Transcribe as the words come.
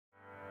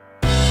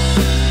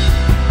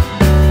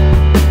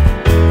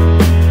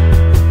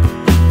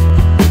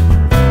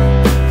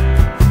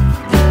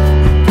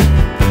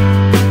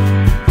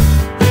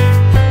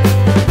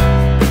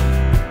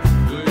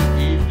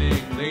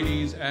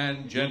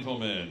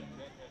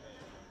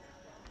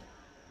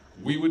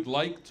We would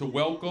like to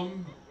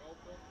welcome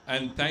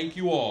and thank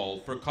you all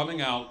for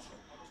coming out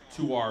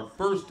to our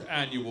first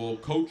annual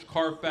Coach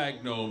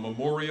Carfagno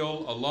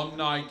Memorial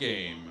Alumni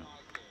Game,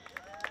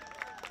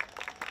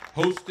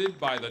 hosted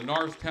by the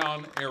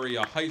Norristown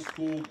Area High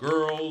School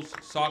Girls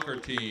Soccer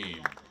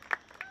Team.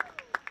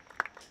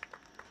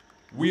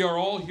 We are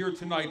all here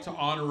tonight to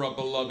honor a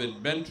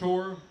beloved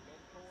mentor,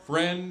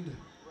 friend,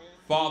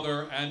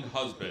 father, and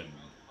husband,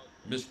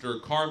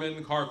 Mr.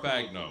 Carmen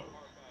Carfagno.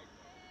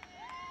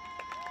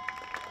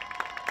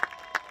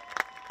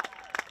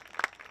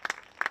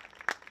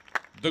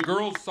 The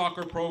girls'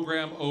 soccer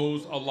program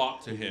owes a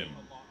lot to him.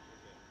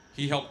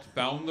 He helped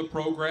found the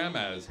program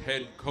as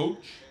head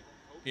coach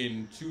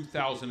in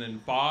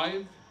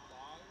 2005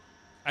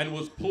 and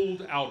was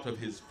pulled out of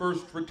his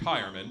first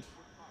retirement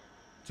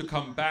to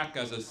come back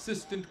as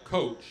assistant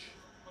coach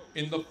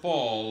in the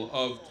fall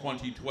of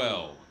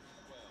 2012.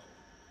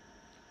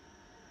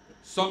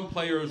 Some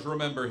players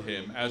remember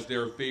him as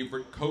their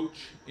favorite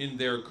coach in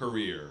their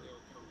career,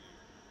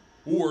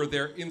 or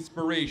their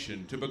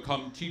inspiration to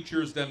become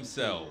teachers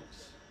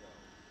themselves.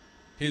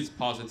 His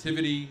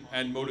positivity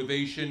and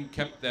motivation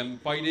kept them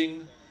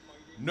fighting,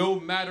 no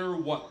matter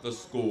what the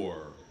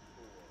score.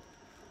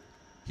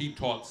 He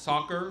taught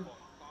soccer,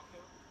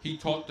 he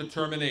taught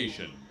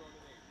determination,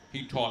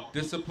 he taught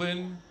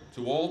discipline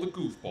to all the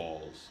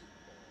goofballs,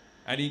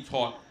 and he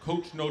taught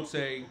Coach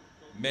Noce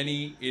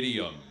many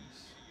idioms.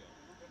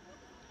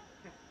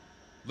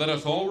 Let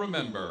us all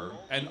remember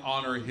and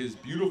honor his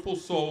beautiful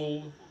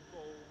soul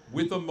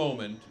with a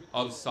moment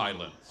of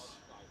silence.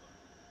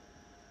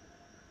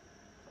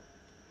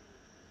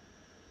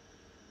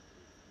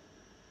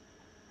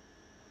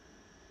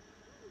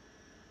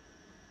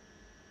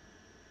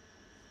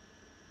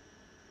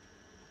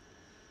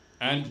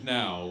 And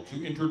now,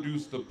 to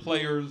introduce the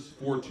players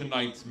for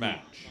tonight's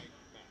match.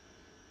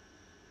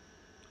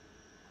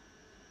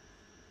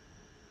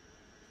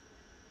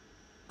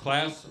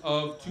 Class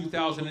of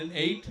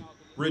 2008,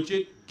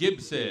 Bridget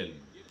Gibson.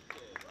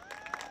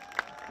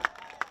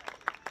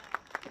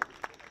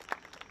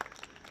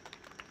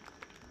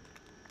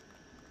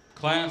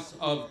 Class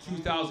of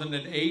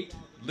 2008,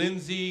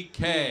 Lindsay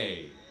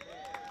Kay.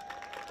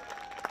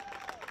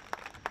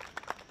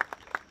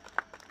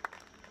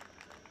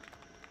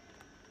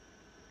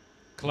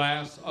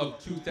 Class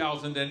of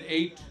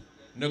 2008,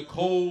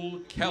 Nicole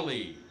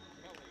Kelly.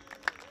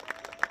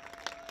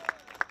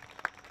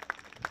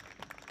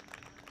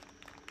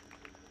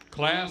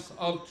 Class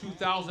of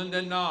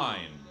 2009,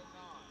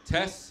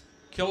 Tess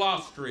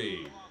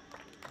Kilostri.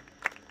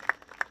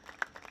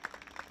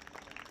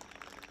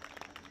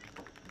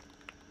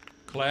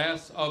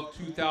 Class of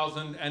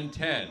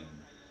 2010,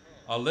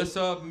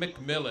 Alyssa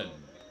McMillan.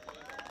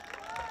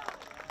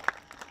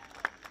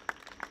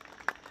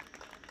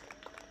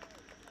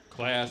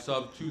 Class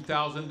of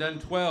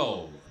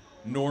 2012,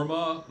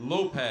 Norma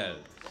Lopez.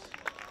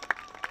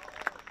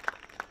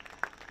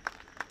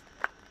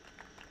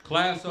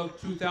 Class of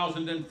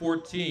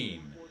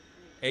 2014,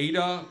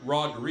 Ada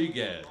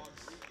Rodriguez.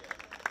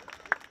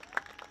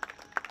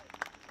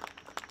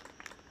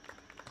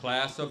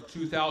 Class of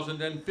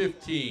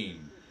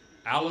 2015,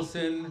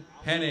 Allison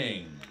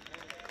Henning.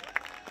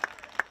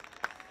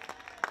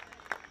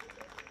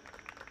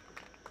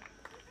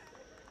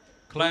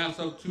 Class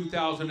of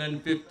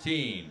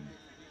 2015,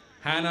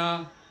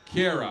 Hannah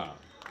Kira.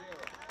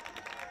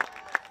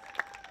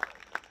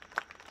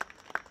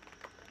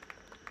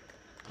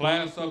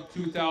 Class of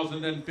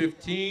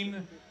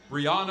 2015,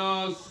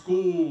 Brianna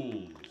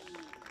Schools.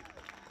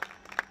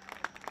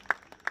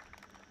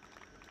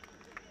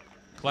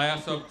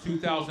 Class of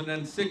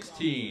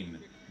 2016,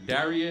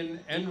 Darian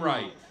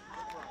Enright.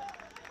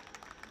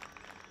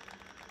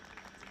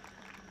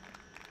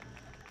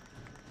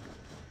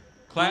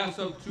 Class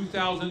of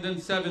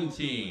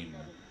 2017,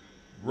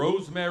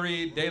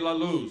 Rosemary De La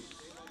Luz.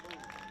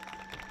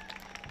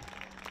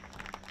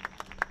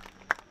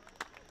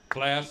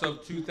 Class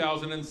of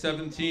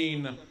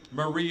 2017,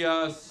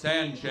 Maria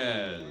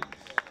Sanchez.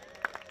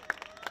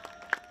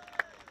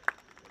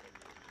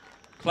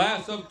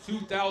 Class of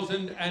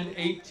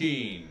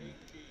 2018,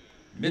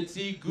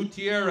 Mitzi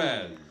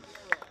Gutierrez.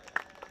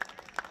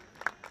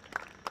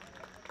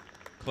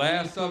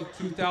 Class of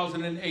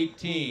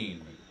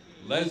 2018,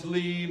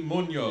 Leslie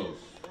Munoz.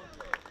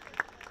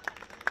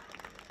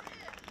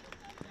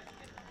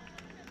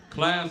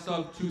 Class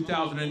of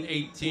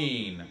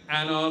 2018,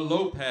 Anna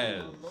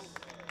Lopez.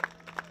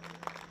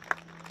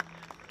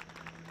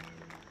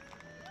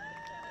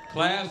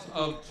 Class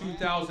of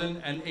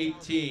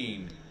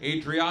 2018,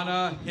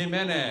 Adriana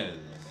Jimenez.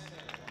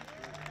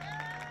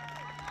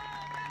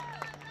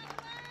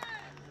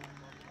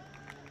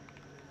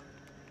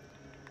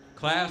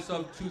 Class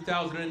of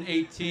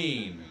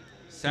 2018,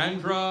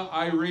 Sandra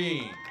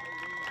Irene.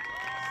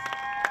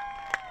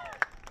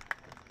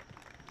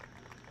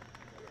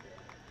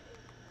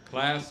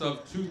 Class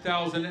of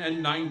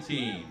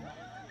 2019,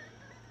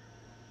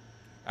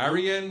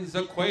 Ariane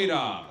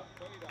Zaqueda.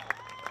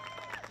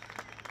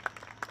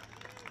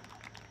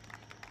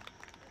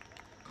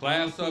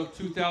 Class of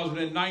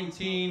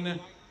 2019,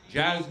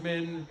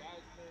 Jasmine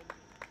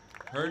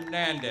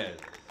Hernandez.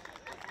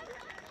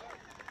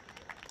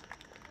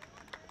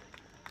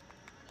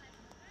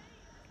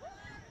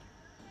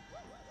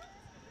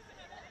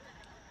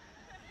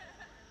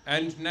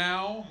 And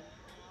now,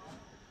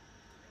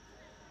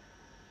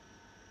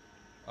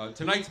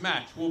 tonight's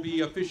match will be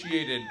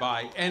officiated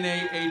by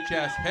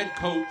NAHS head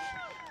coach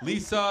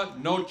Lisa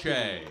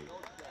Noche.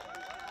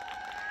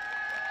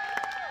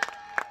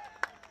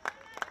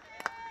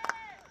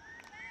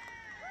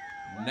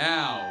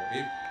 Now,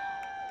 if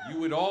you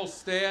would all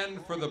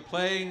stand for the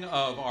playing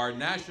of our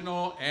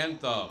national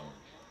anthem.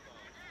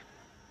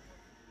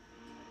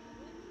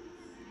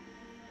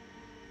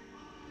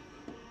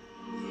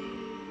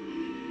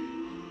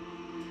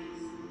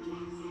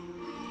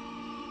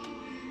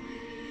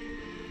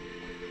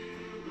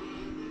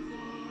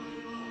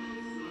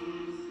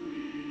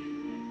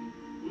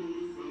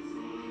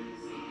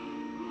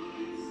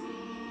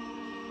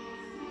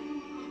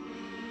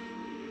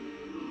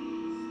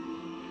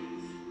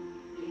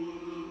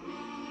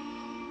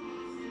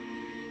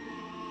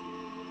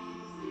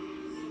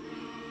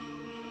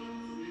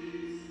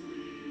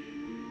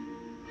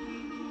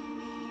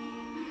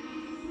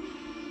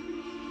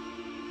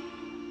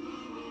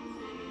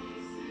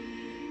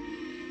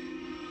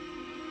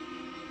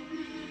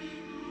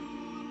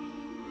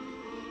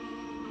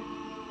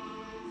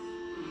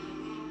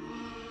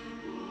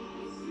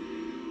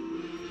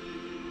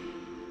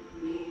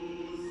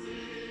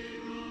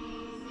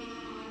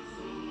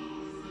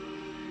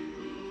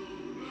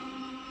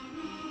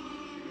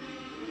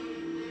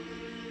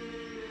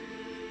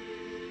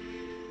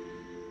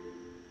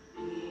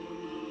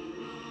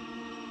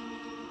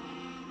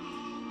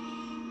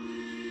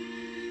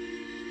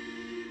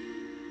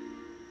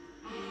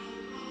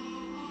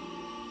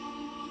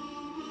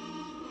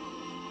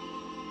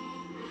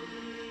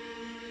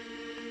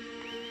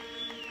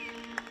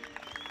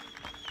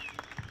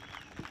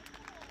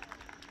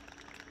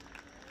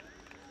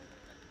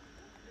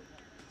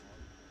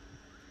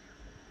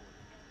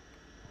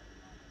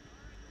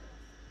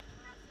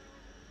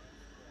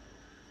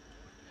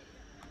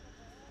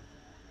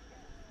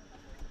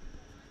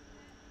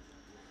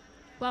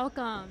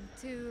 Welcome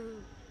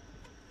to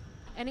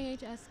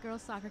NAHS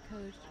Girls Soccer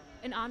Coach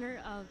in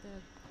honor of the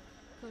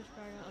Coach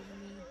Barra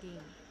ALUMNI game.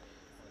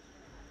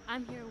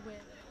 I'm here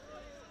with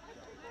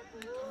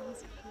my county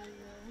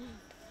superior.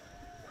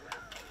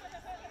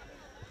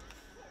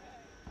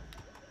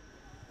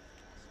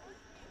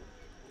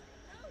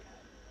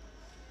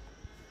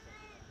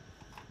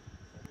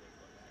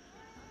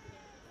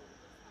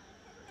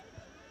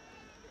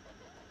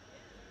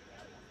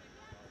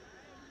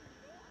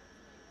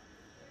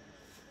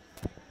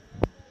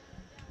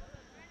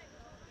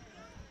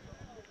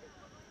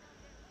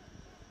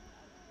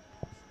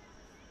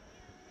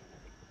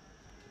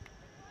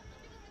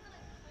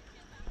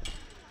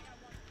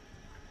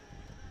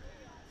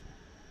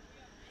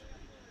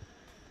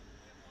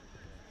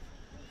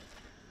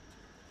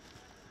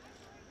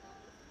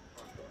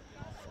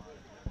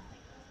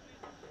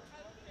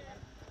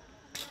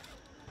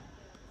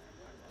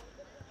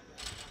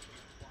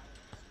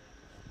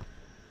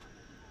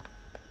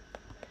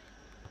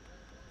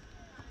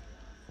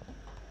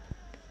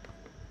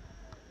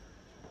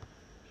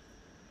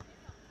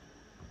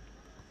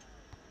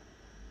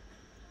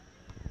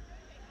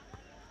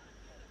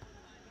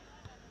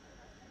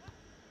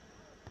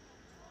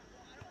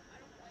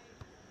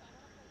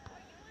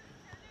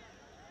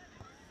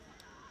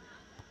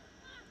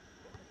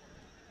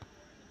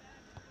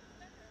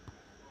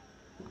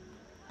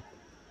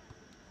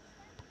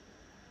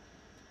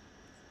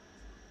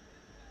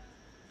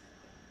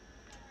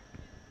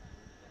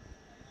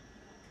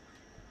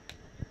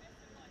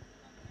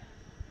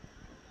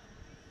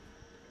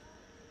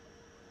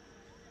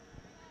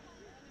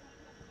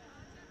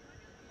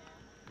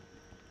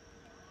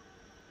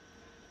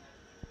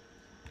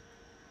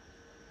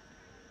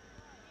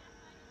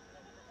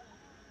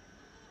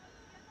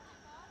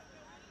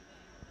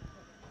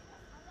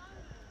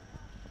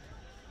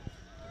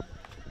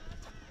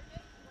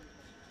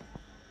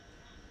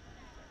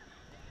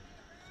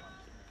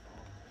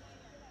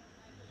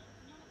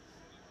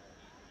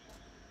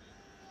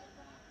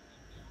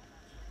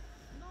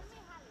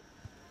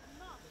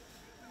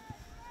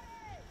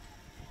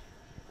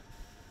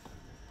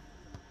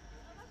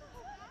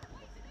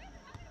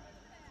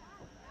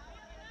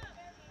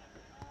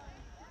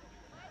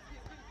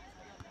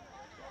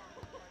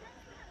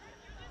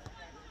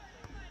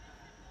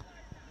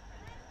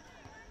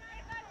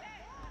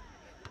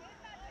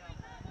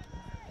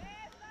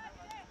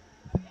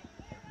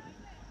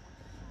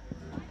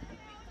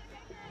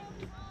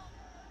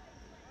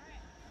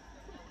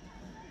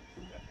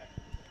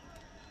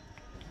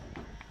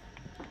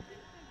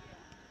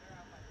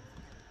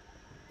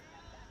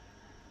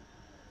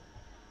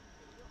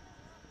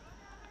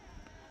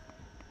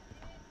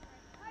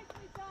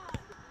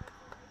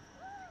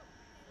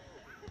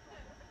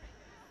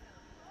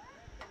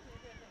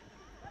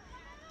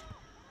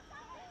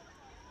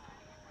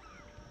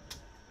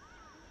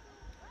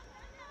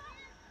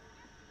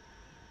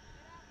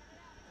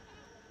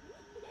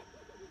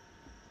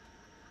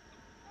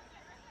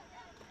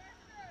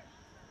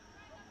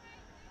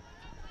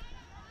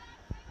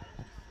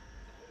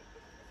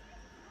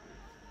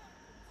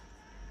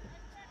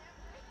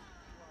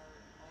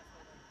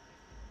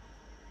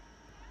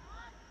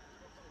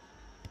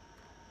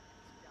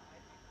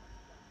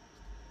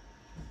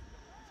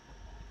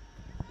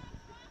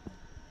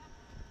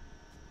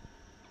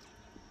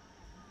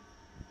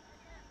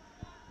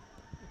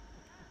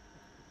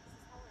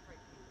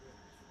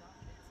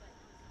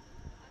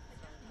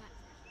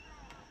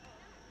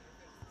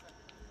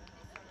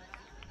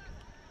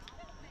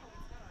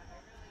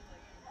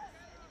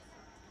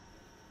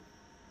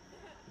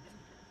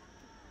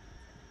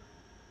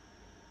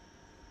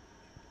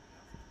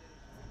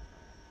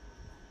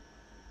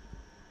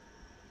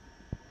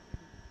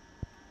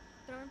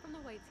 from the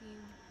white team.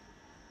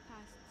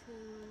 Pass to.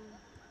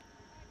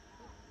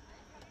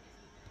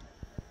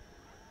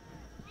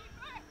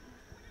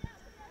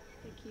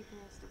 The keeper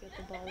has to get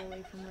the ball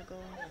away from the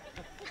goal.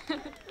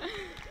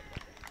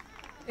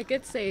 It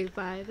gets saved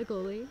by the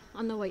goalie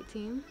on the white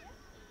team.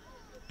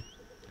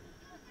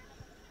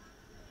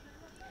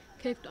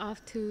 Kicked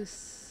off to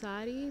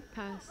Sadi.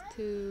 Pass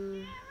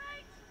to.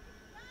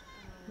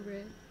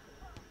 Rit.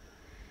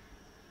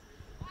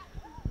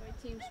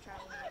 White team's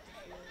traveling up the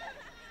field,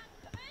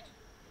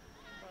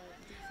 but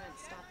defense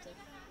stopped it.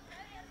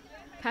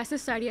 Pass to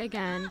Sadi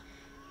again.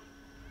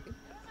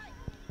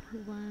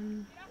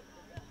 One.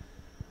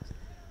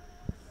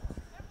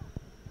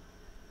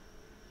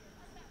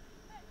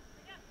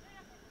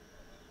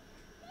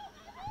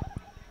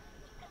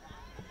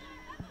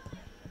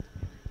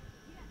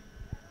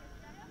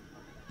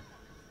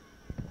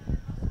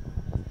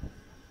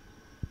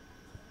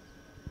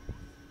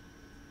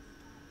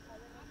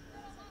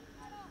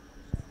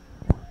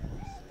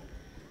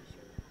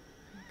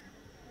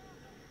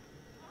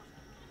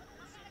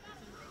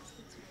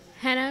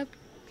 Hannah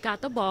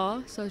got the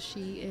ball, so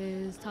she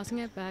is tossing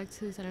it back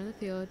to the center of the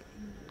field,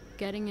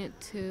 getting it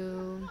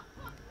to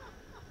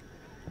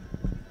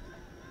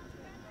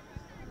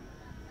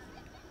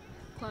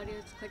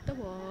Claudia to click the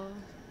ball.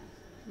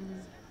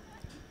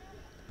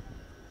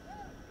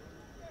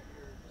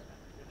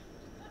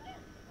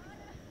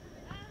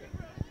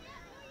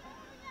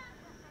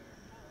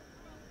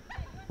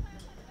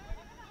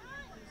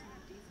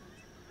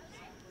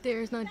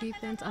 There's no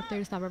defense up there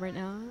to stop it right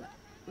now.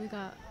 We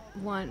got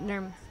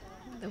one.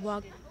 The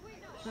walk.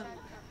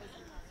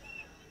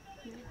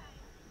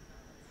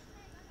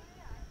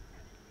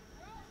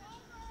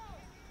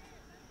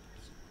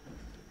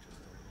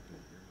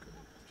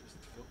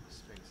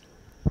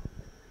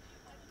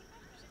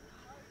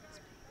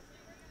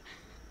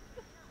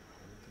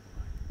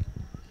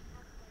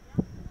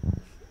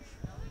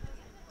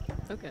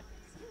 Okay.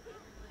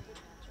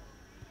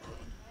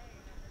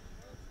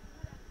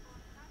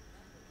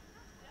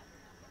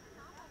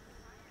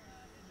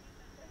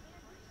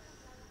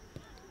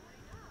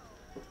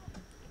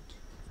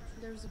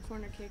 There was a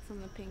corner kick from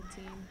the pink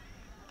team,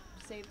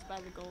 saved by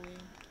the goalie.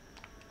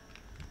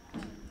 They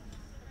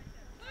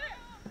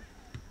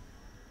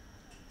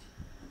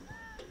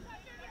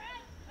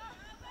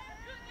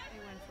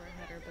went for a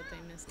header, but they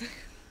missed it.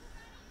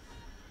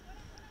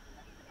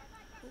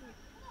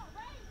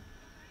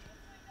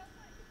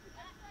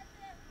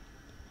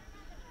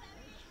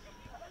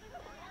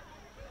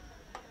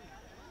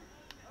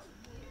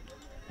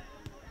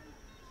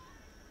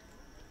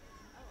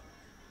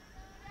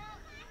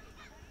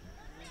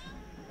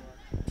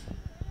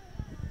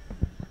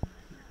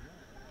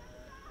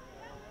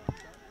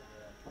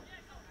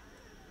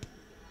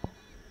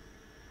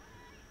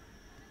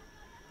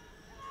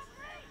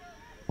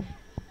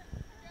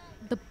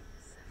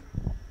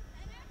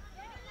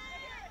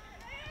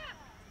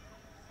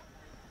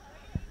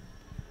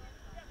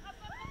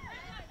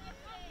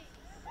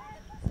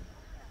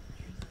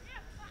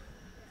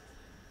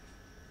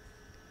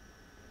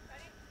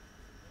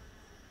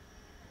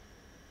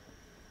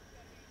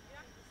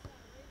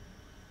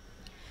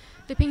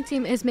 The pink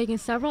team is making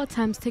several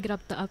attempts to get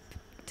up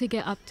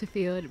to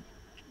field,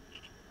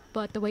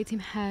 but the white team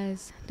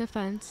has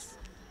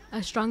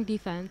a strong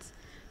defense,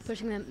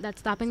 that's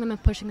stopping them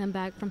and pushing them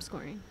back from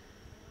scoring.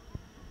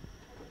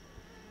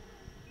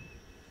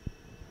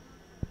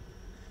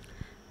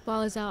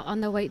 Ball is out on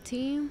the white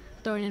team,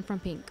 thrown in from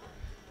pink.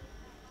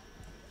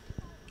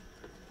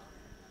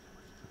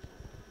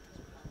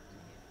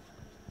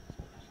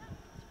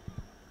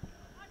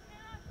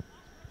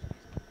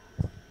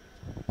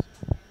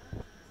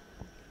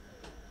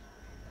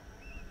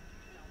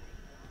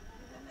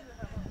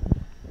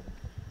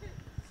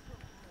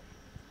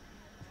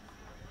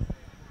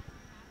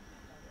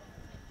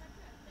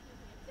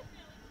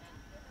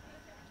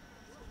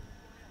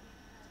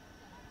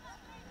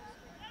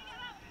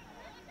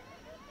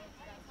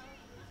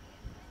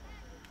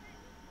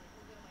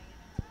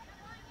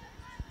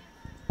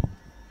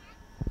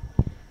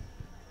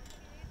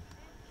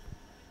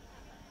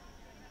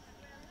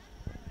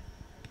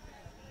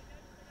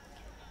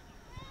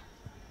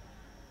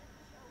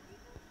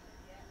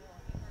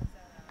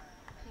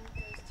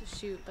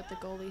 Shoot, but the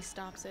goalie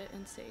stops it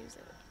and saves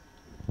it.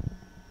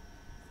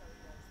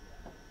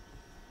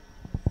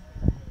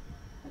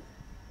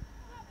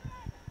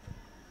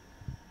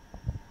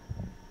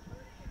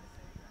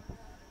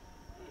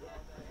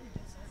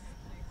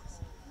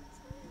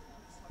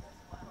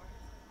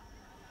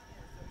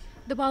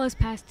 The ball is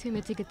passed to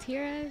Mitzi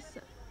Gutierrez,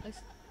 a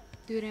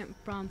student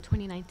from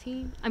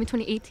 2018.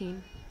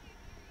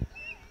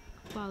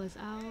 Ball is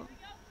out.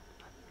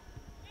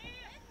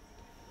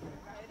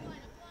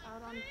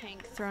 Out on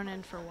pink, thrown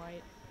in for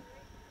white.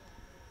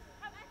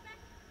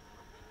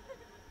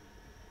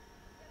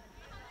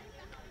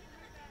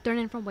 Thrown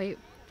in from white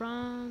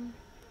from...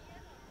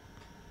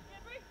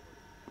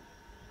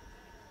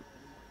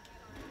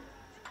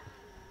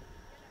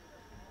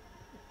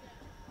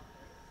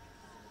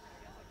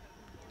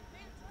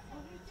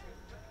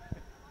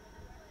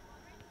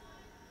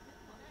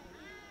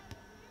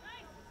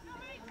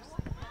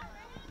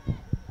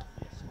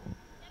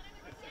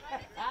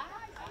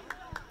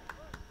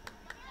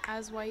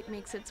 As white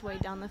makes its way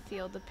down the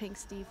field, the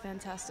pink's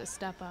defense has to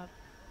step up.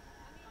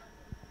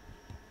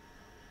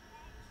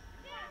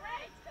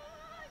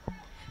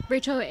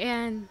 Rachel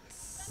and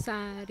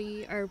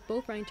Sadie are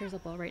both running towards the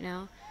ball right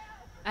now.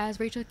 As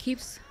Rachel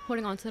keeps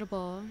holding on to the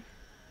ball.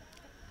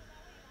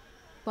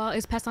 Ball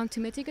is passed on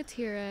to Mitzi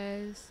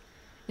Gutierrez,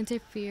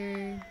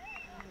 interfered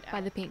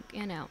by the pink,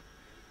 and out.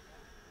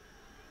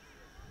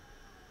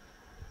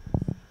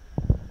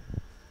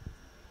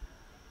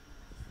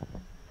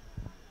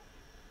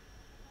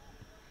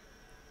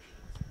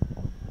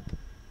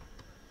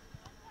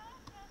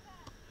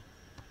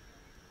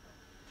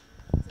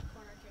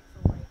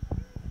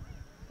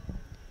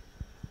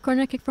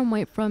 Corner kick from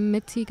white from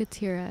Mitzi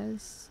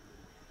Gutierrez.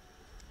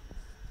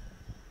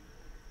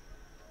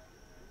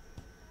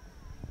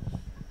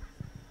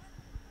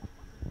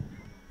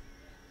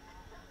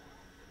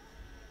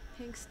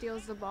 Pink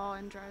steals the ball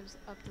and drives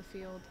up the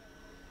field,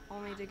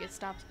 only to get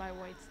stopped by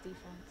white's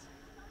defense.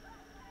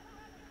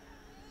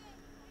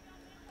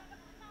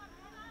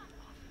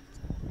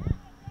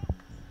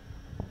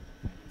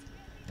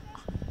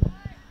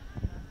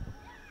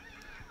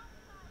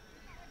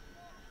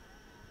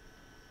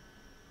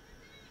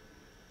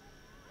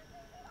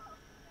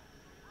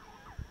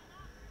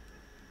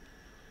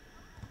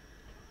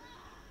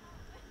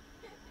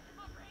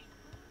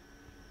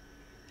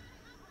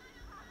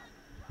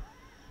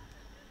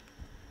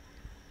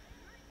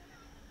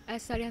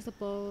 As Sadie has the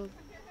ball,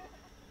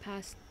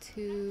 pass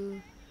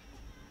to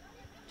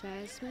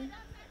Jasmine.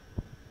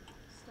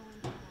 Stolen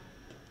from white.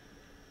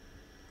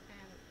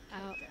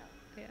 And Out. kicked out.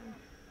 Yeah.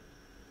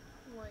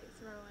 White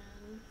throw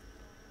in.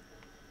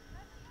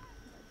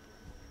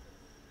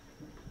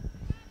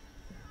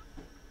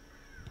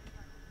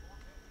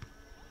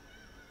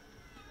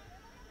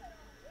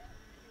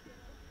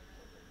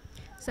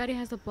 Sadie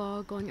has the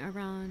ball going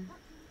around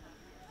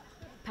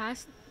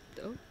past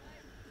off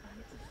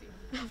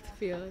the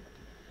field.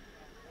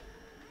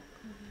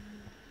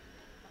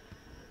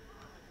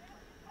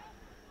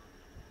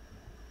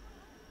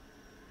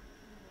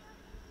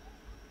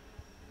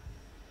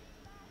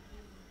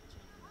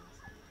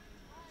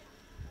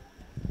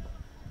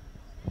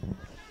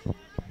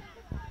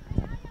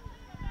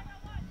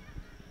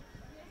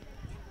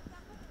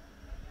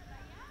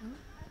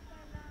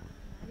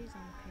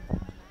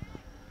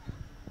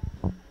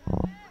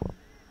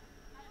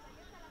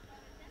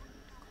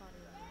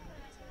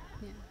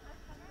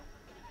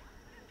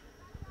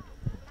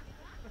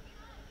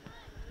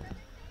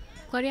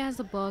 Claudia has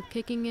the ball,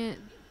 kicking it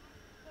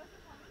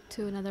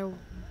to another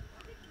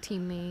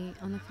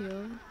teammate on the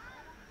field.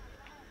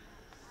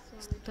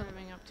 Slowly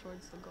driving up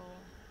towards the goal,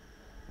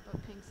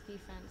 but Pink's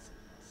defense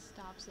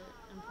stops it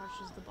and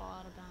pushes the ball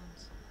out of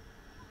bounds.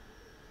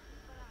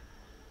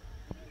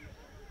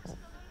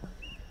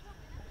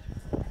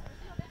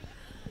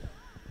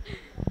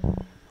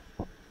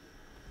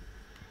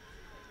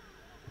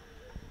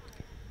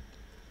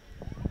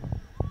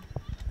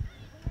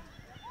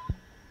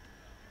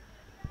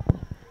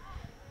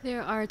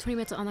 There are 20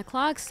 minutes on the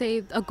clock.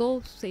 A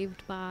goal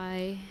saved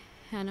by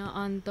Hannah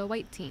on the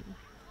white team.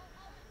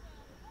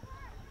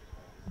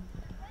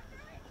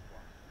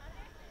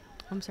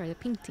 I'm sorry, the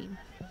pink team.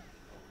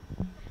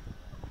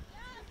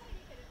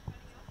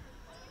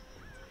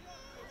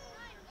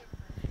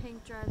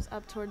 Pink drives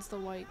up towards the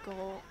white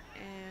goal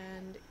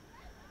and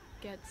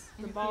gets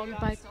the ball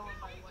Interfered by by stolen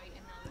by white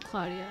and now the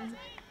Claudia.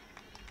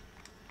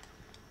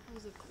 That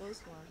was a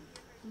close one.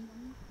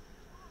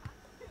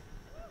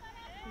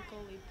 The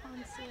goalie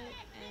punts it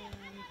and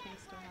Pink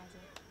still has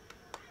it.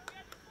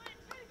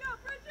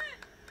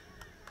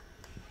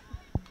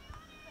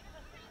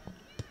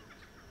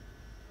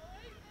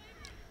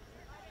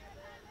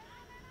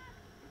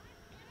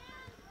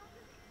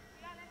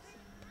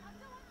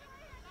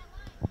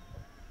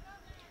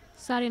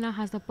 Sadie now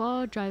has the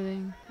ball,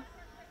 driving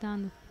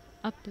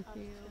up the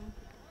field.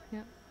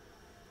 Yep.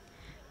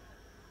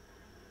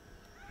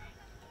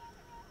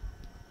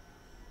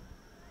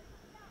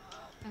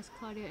 As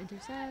Claudia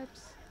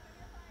intercepts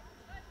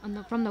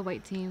from the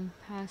white team,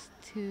 pass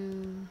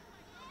to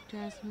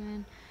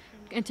Jasmine,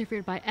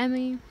 interfered by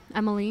Emily.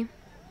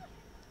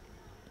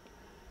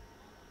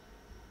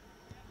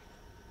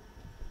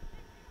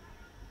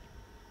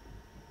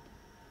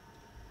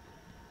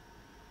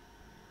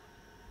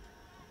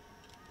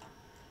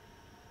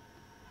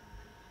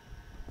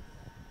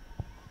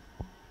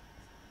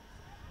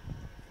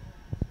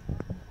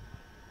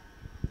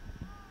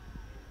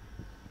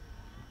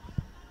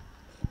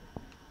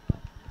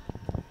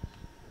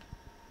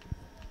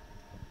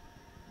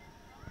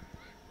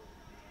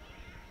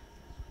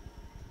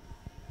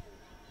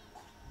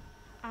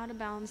 Out of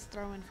bounds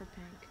throw in for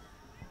Pink.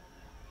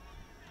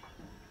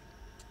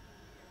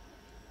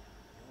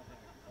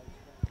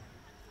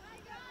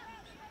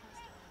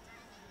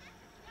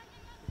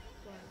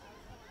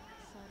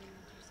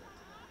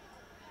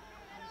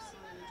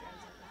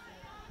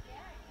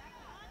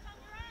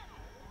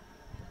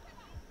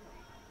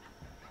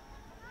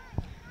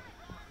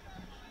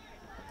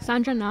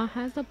 Sandra now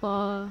has the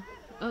ball.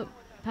 Oh,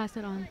 pass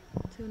it on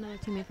to another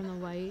teammate from the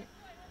white.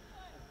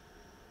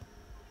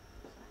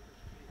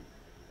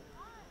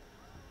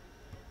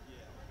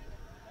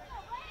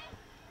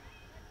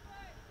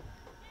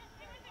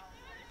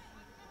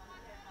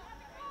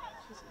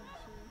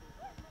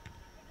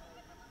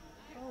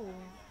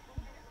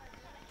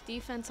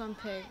 Defense on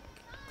Pig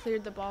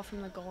cleared the ball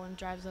from the goal and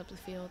drives up the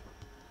field.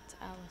 It's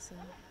Allison.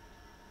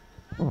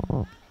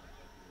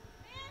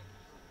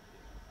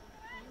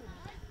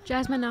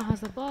 Jasmine now has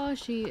the ball.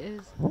 She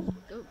is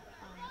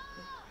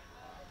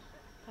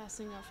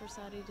Passing up for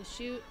Sadie to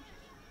shoot.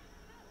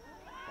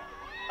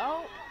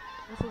 Oh!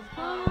 this is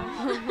ball.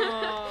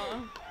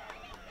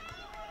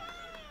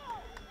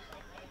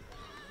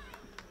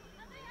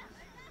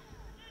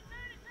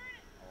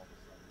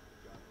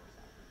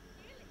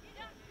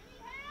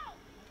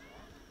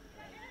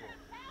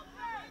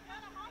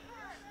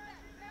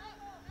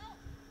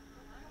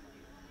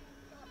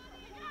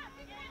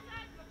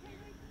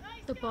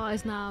 The ball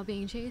is now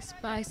being chased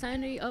by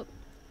Sandy. Oh,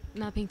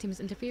 now pink team is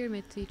interfered.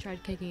 Mitzi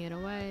tried kicking it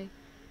away.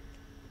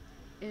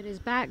 It is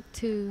back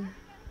to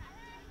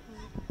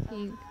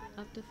pink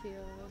up the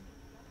field.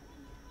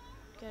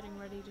 Getting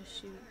ready to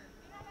shoot.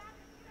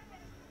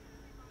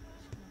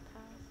 She's gonna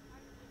pass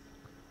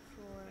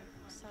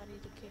for Sadie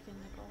to kick in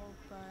the goal,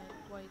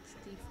 but White's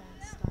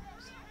defense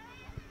stops.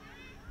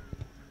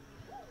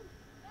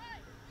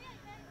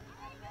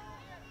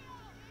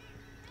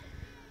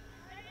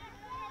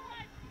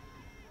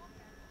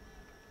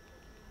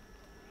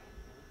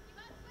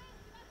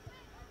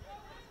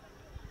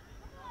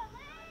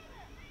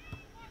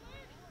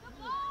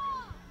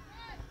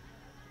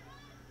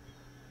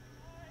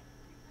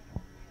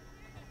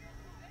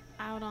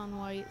 Out on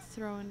White,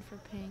 throwing for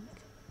Pink.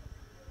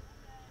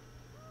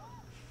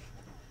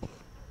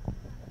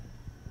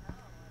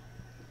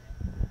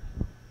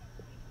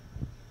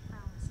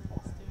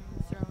 Allison's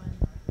doing throwing.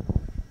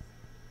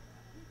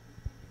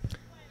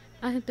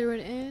 Allison threw it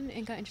in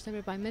and got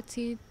intercepted by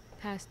Mitzi.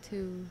 Pass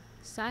to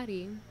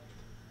Sadie.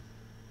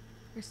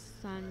 Or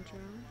Sandra.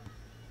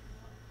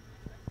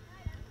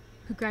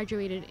 Who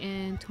graduated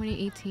in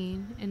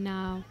 2018. And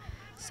now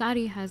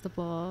Sadie has the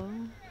ball.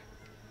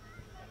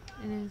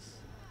 And is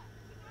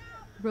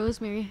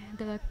Rosemary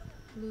de la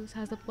Luz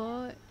has the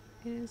ball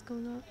and is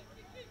going up.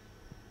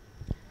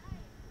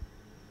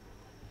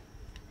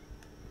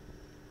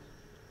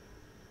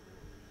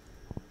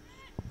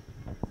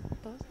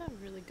 Both have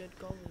really good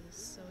goalies,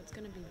 so it's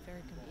going to be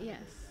very competitive.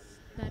 Yes,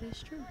 that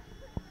is true.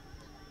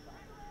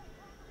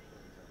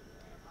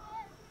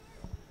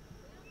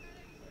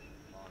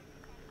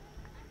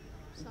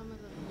 Some of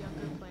the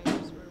younger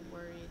players were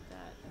worried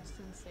that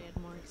since they had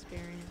more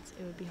experience,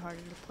 it would be harder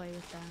to play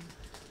with them.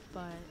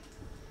 But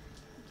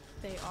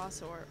they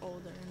also are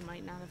older and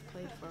might not have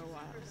played for a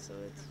while, so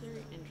it's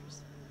very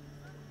interesting.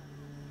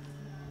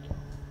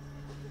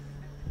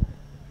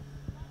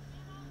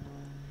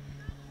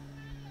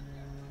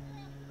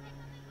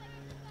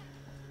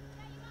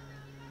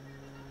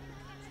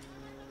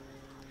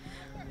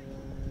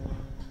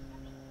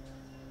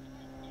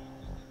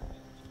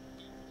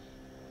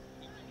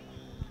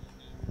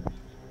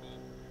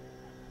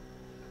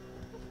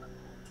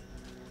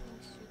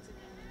 He shoots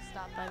again,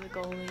 stopped by the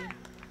goalie.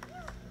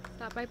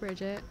 Stopped by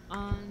Bridget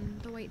on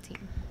the white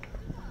team.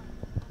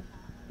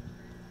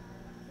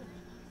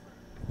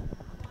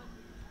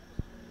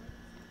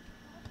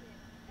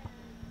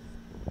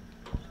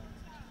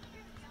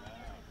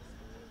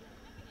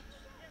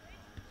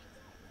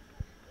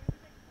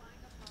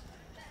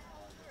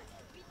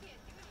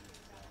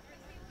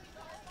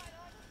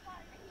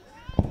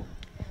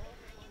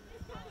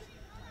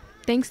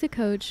 Thanks to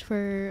Coach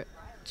for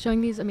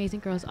showing these amazing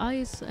girls all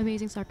these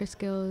amazing soccer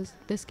skills.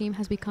 This game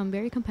has become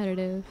very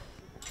competitive.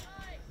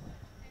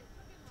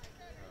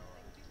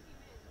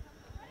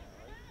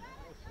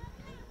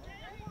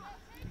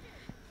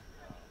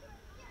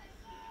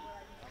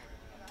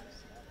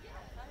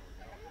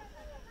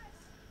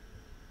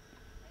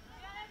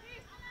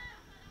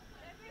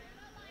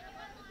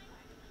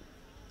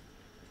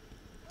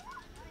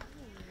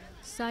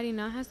 Sadie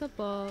now has the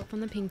ball from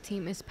the pink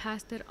team. Is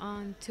passed it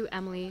on to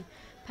Emily.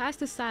 Pass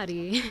to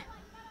Sadie.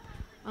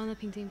 On the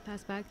pink team,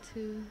 pass back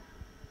to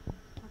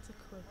Lots of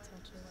quick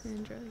touches.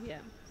 Sandra. Yeah.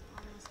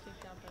 Almost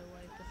kicked out by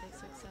White, but they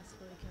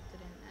successfully kept it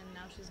in. And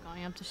now she's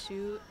going up to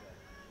shoot.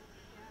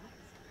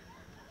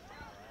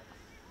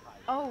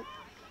 Oh!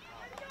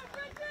 Are you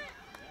kidding me?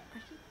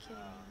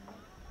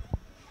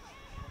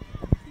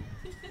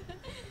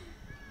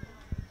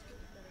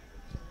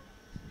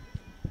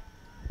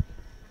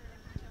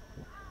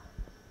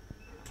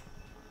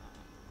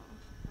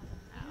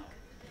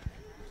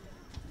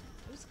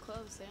 It was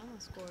close. They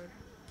almost scored.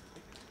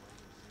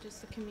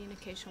 Just the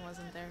communication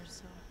wasn't there,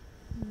 so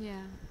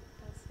Yeah.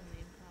 that's the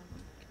main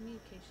problem.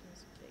 Communication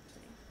is a big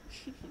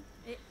thing.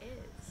 It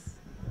is.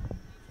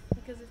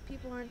 Because if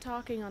people aren't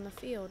talking on the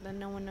field, then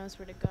no one knows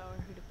where to go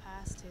or who to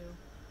pass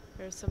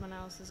to, or someone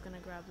else is going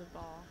to grab the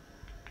ball.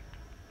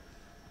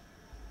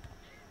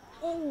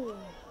 Oh!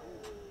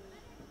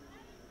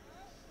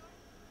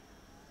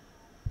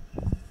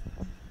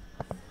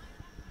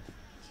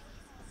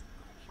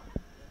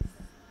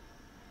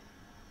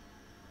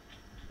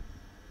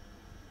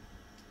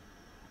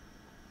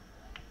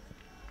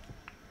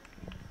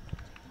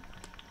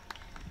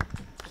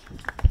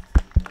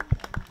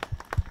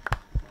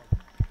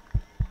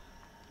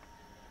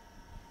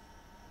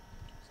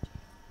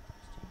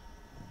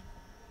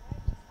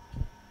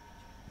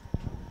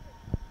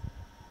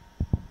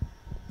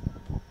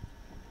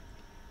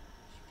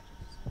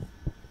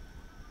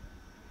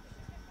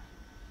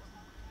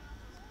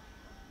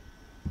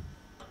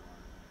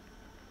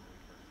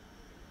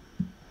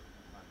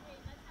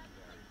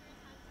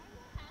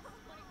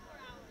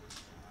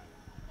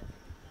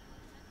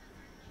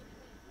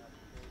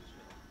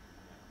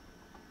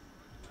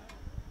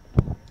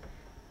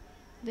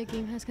 The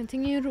game has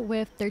continued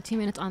with 13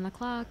 minutes on the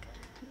clock.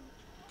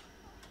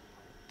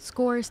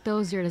 Score is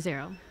still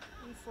 0-0.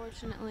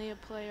 Unfortunately, a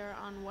player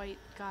on white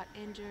got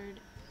injured,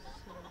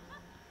 so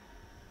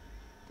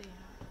they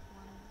have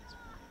one less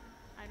player.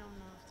 I don't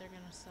know if they're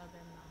going to sub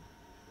in, though,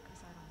 because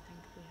I don't think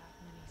we have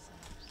many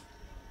subs.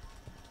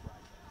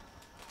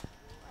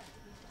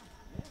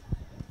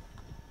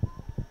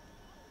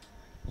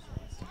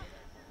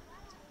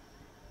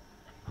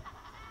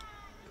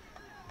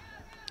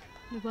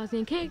 The ball's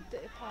being kicked.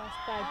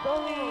 Passed by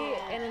goalie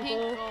and a Pink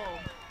goal.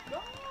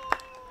 goal.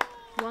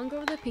 One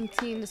goal for the pink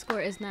team. The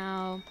score is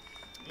now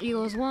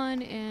Eagles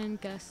 1 and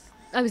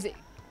I was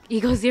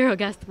Eagles 0,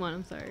 Guest 1.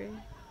 I'm sorry.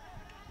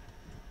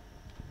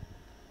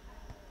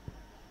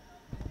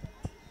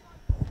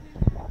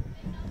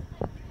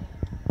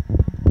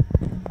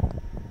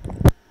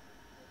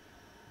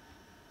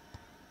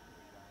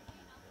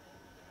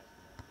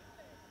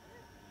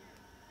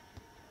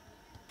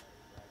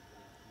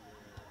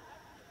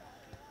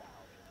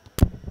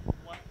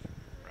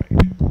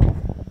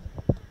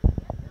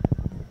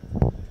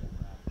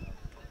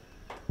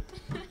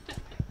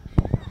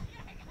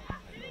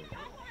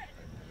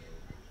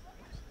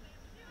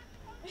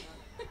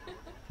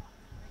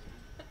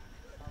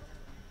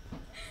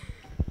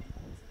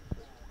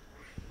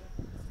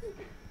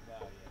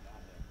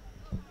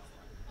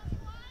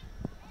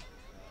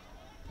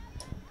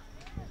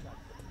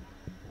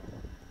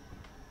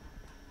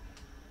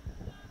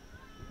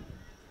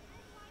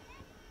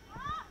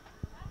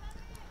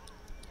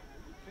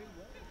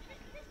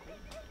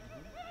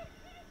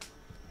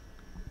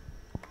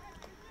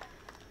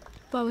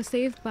 Ball was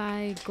saved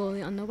by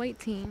goalie on the white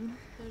team.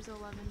 There's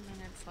 11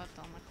 minutes left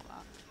on the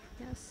clock.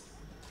 Yes.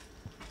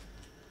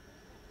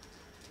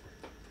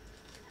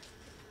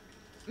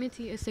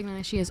 Mitty is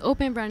signaling she is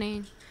open,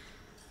 running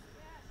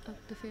up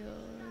the field.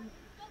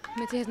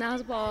 Mitty has now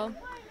has the ball.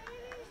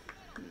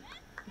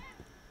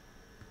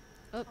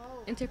 Oh,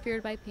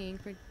 interfered by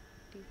Pink for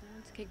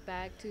defense. Kick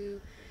back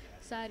to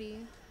Sadi.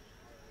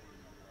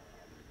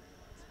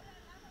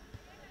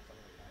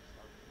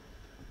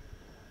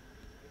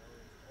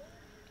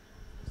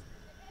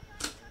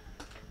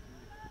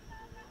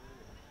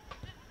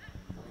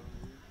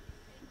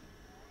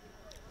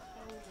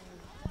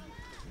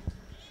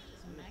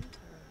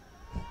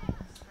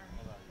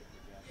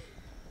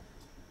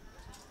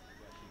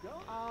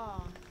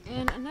 Oh,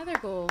 And another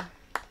goal.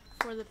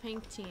 for the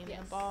pink team. Yes.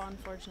 The ball,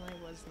 unfortunately,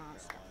 was not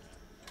stopped.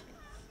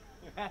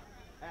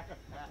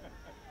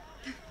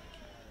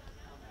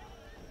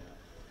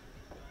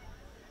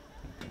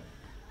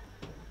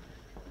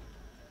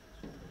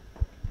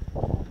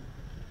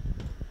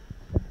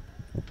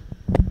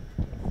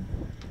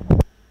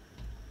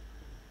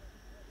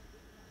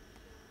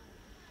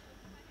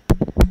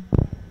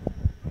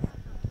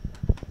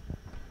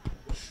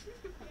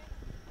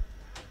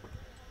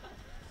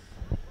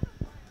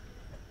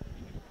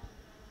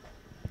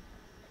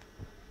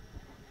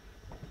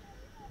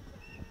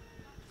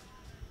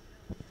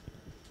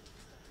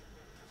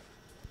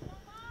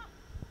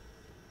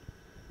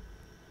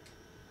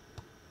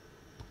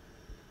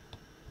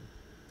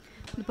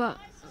 The ball.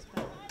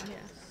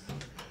 Yes.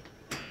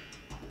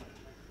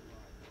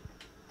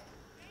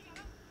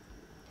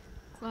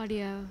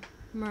 Claudia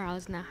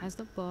Morales now has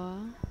the ball.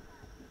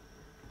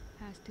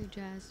 Pass to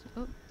Jazz.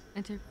 Oh,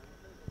 enter.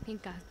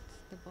 Pink got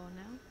the ball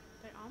now.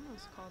 They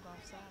almost called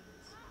off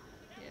Savage.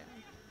 Yeah.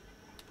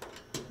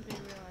 They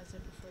realized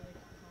it before they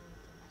could call it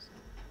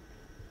themselves.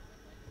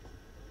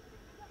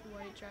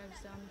 White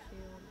drives down the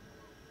field.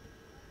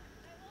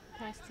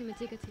 Pass to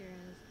Mitty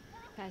Gutierrez.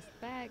 Pass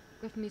back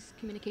with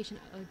miscommunication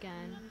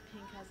again. And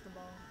Pink has the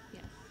ball.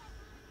 Yes.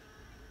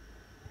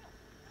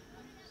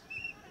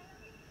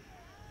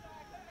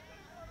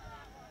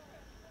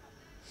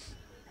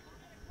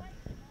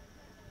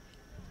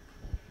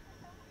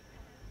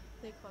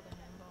 They called a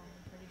handball,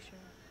 I'm pretty sure,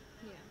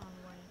 Yeah. on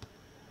White.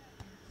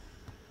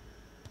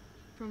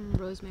 From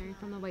Rosemary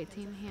from the white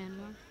team.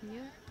 Handball.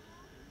 Yeah.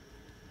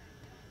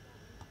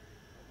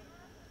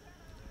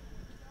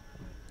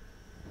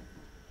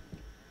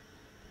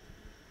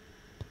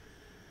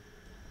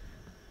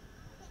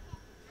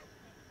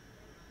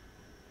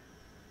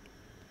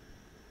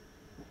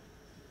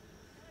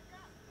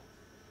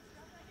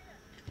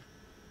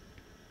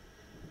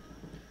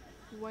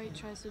 White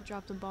tries to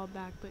drop the ball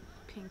back, but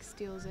Pink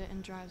steals it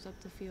and drives up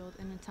the field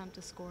in an attempt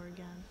to score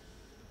again.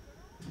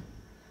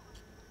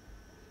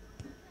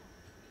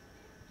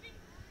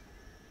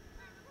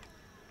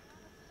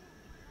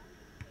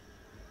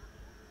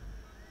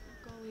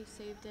 Goalie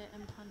saved it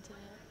and punted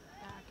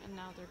it back, and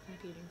now they're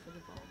competing for the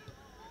ball.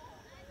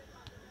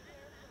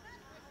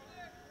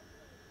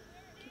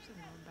 Keeps on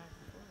going back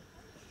and forth.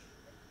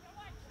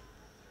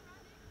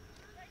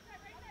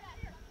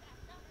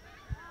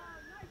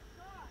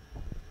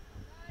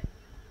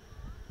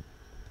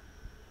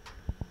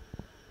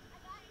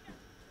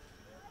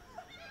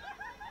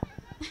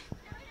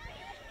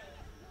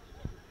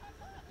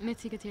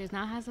 Mitzi Gutierrez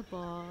now has the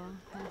ball.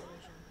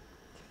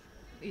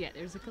 Yeah,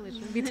 there's a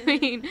collision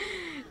between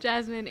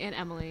Jasmine and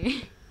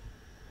Emily.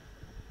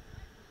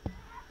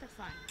 They're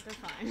fine. they're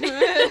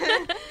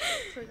fine.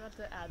 Forgot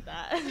to add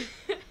that.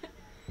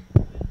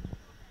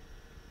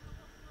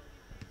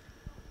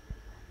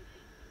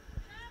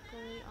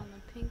 Goalie on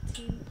the pink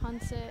team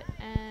punts it,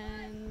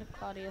 and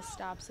Claudia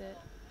stops it.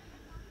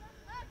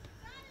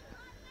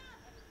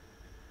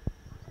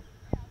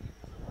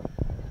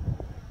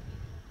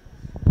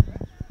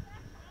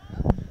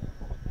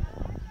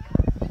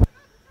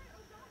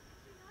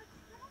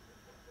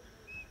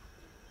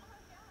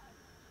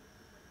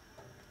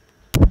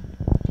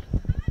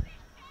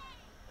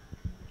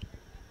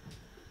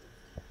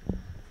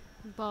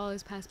 Ball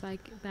is passed back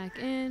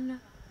in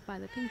by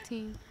the pink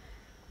team.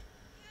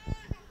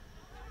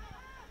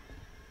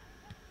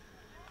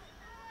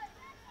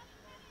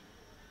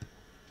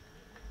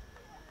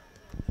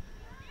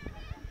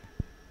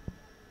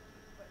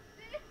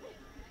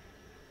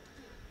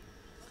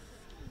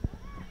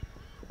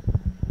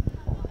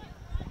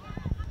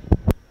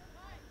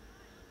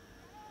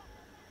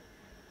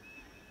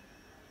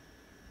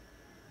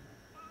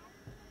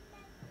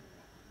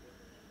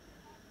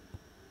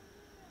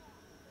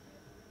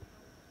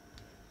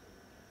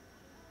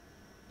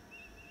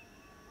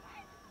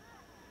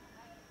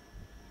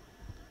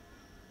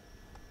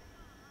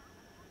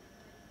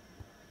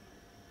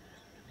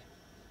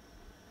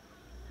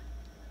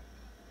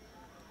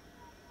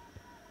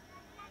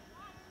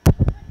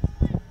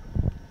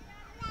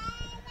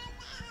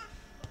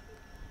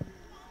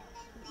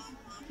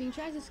 King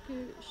tries to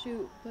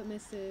shoot but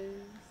misses.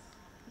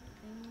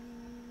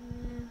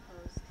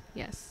 Post.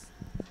 Yes,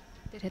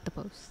 did hit the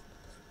post.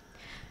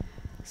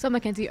 So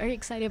Mackenzie, are you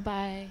excited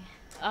by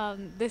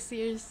this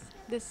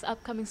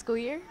upcoming school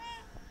year?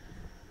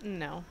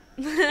 No.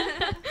 Okay,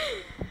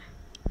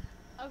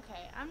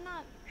 I'm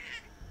not.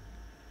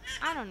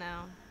 I don't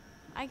know.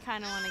 I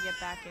kind of want to get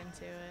back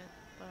into it,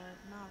 but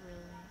not really.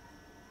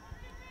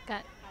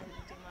 Got I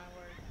didn't do my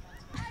work.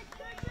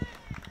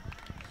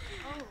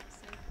 Oh,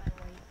 safe by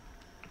white.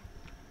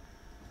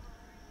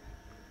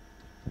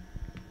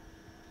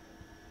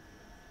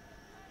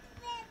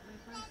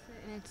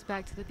 and it's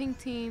back to the pink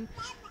team.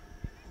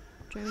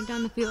 Driving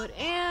down the field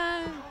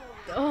and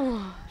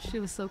oh, she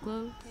was so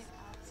close. Hit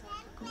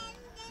outside the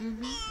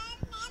goal. Mhm.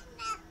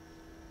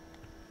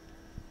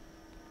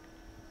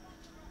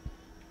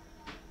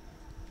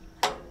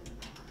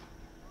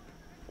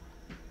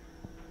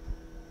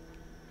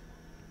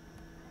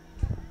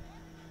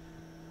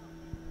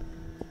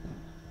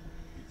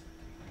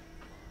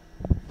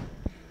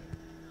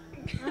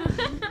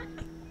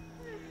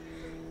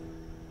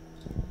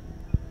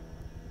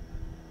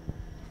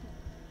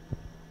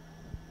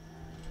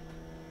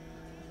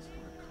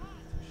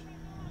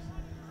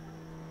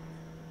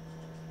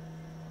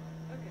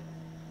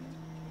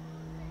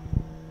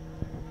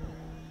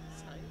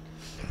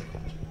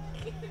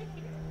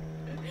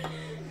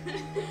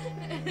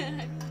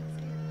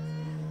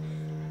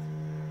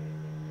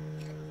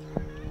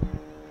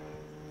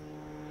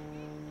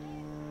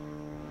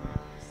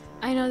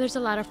 I know there's a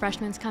lot of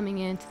freshmen coming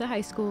into the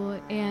high school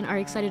and are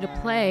excited to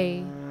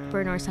play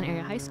for Norristown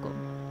Area High School.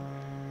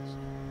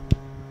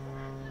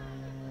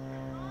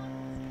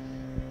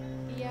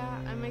 Yeah,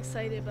 I'm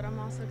excited, but I'm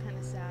also kind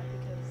of sad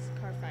because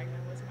Carfagno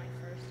was my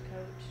first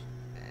coach.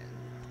 And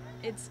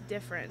it's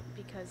different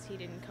because he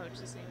didn't coach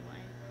the same way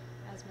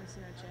as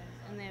Messinoche,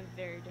 and they have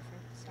very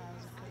different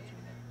styles of coaching.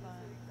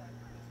 But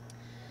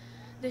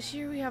this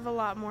year we have a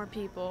lot more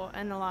people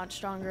and a lot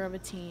stronger of a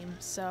team,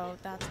 so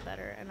that's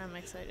better, and I'm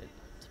excited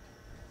to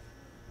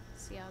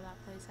see how that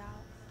plays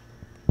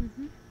out.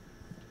 Mm-hmm.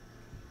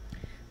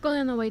 Goalie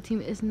on the white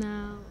team is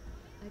now,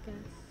 I guess.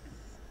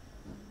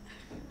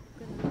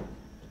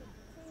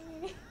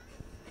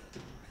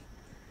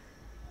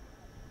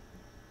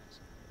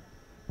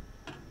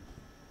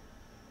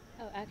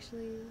 Oh,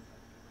 actually,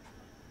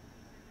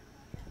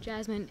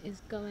 Jasmine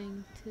is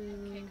going to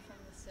Kick from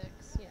the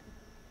 6. Yeah.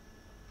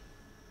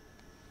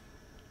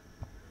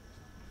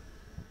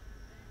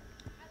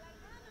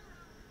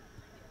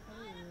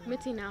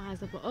 Mitzi now has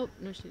the ball. Oh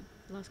no, she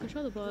lost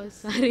control of the ball.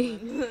 Sorry.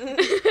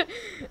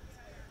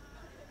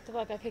 The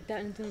ball got kicked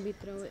out and it's gonna be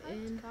throw it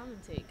in.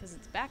 Commentate because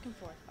it's back and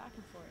forth, back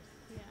and forth.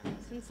 Yeah,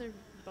 since they're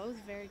both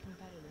very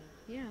competitive.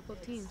 Yeah, both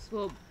It's teams.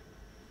 Well,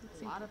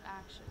 A lot of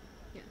action.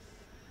 yes.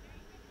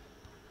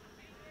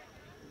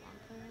 One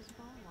player has the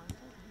ball, one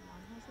doesn't,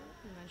 one has it,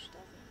 and then she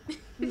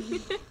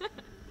doesn't.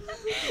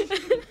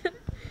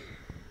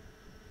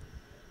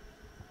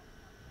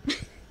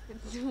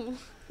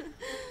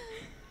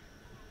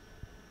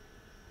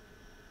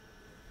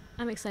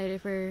 I'm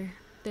excited for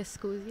this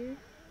school year.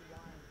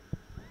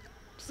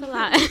 Just a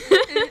lot.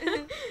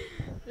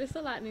 There's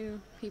a lot new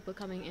people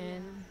coming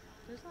in.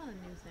 There's a lot of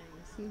new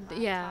things.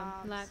 Yeah,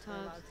 They're laptops,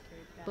 allowed to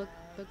carry book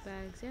bags.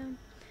 bags. Yeah.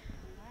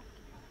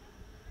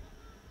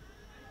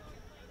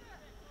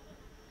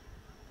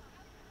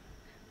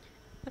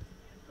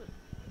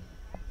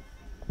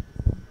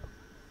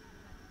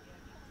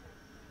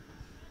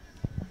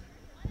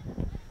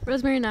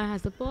 Rosemary now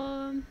has the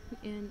ball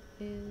and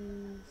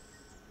is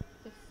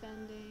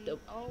defending.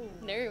 Nope. Oh.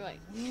 Never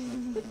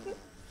mind.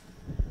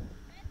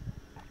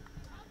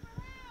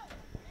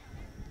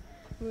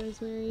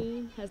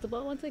 Rosemary has the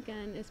ball once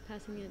again, is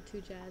passing it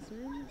to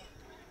Jasmine.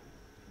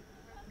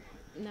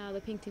 Now the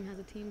pink team has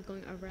a team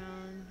going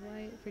around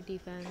white for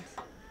defense.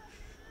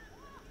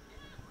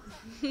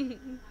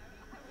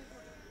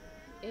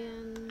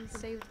 And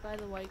Saved by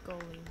the white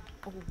goalie.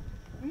 Oh.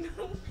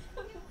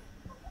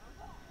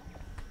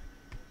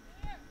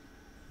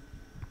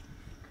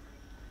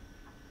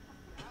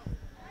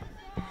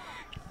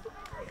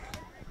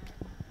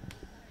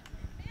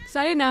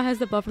 Sadie now has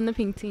the ball from the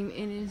pink team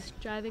and is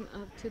driving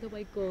up to the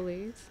white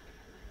team's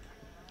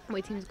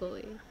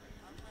goalie.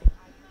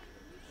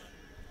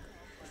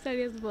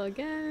 Sadie has the ball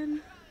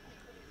again.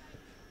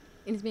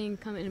 And it's being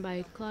come in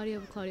by Claudia,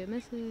 but Claudia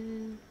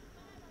misses.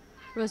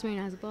 Rosemary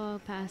now has the ball,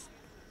 pass.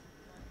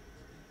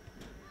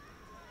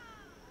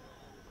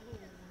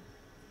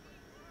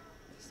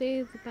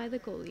 Saved by the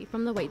goalie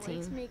from the white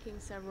White's team. making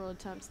several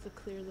attempts to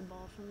clear the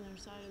ball from their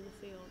side of the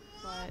field,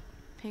 but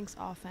Pink's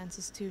offense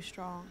is too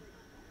strong.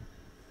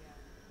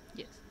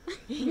 Yes.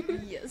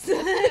 Yes.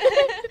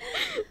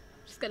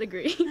 Just gotta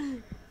agree.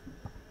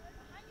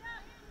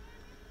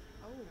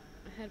 Oh.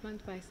 Head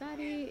bumped by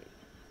Sadie,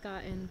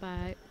 gotten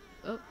by.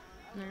 Oh,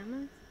 never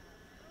mind.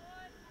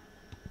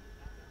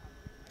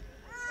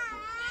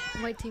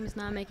 White team is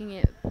not making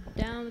it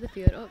down the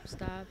field. Oh,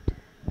 stopped.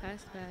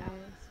 Passed by.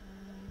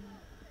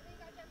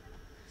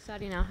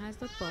 Sadie now has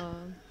the ball.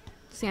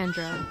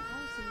 Sandra.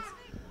 Allison's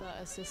the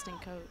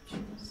assistant coach,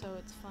 so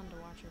it's fun to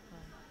watch her play.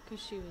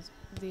 Because she was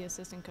the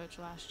assistant coach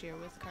last year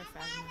with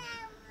Carfagno.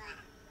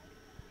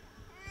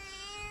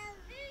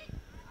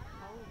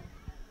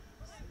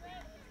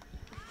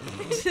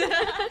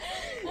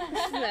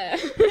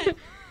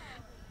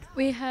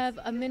 We have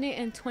a minute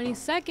and 20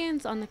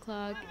 seconds on the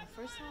clock. Wow,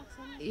 first half's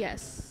on?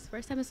 Yes,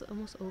 first time is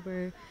almost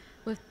over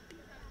with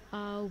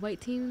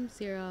white team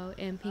 0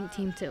 and pink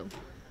team 2.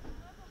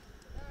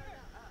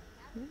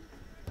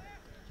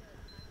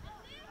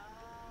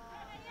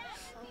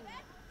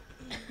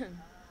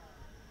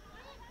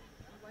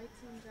 White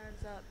team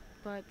drives up,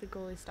 but the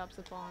goalie stops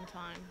the ball on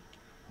time.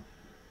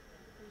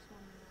 There's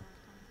 1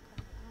 minute left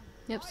on the clock.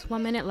 Yep,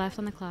 1 minute left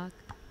on the clock.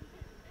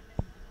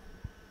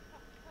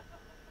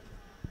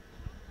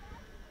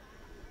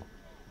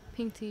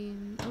 Pink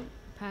team, oh,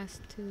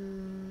 pass to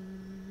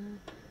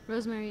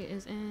Rosemary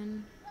is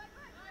in.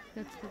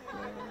 That's the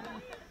ball.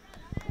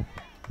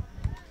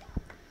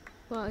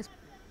 Ball is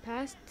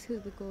passed to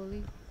the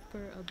goalie for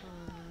a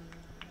ball.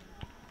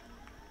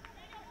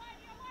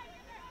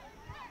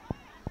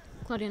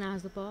 Claudia now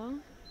has the ball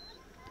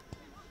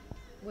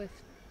with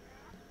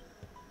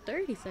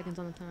 30 seconds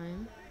on the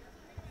time.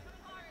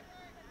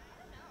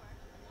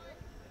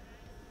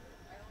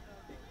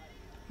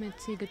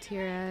 Mitzi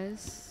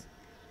Gutierrez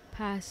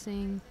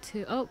passing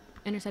to, oh,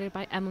 intercepted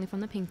by Emily from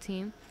the pink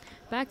team.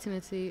 Back to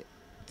Mitzi,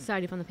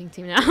 Sadie from the pink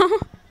team now.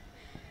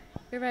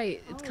 You're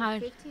right, it's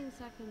kind of, 15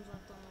 seconds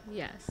left on the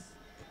yes,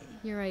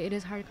 you're right, it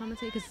is hard to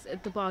commentate because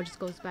the ball just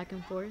goes back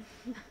and forth.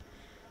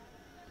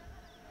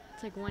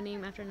 It's like one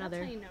name after another.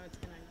 That's how you know it's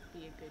going to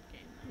be a good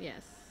game.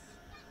 Yes.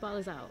 Ball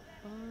is out.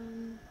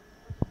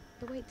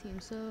 The white team,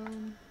 so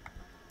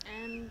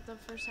And the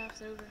first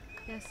half's over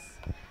yes.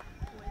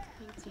 with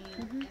pink team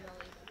in the lead.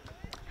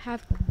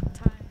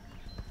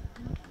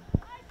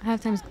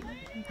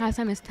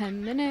 Halftime is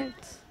 10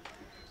 minutes.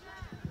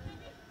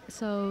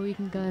 So we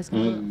can go as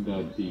And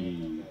at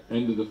the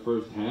end of the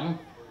first half,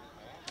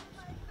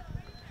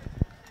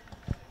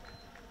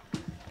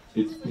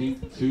 it's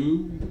pink 2,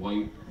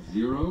 white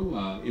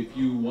 0. If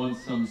you want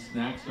some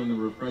snacks from the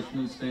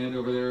refreshment stand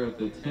over there at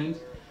the tent,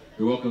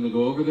 you're welcome to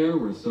go over there.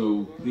 We're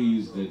so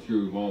pleased that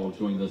you've all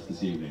joined us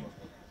this evening.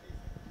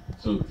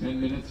 So 10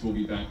 minutes, we'll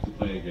be back to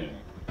play again.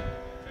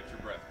 Catch your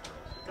breath, girls.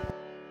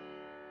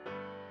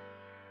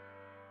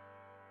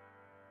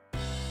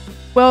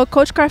 Well,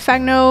 Coach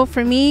Carfagno,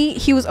 for me,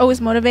 he was always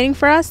motivating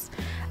for us.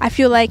 I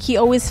feel like he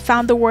always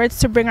found the words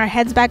to bring our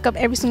heads back up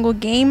every single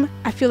game.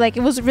 I feel like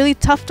it was really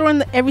tough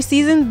during every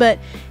season, but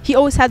he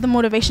always had the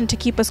motivation to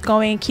keep us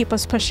going, keep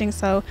us pushing.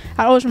 So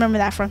I always remember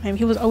that from him.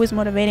 He was always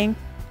motivating.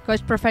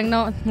 Coach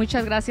Carfagno,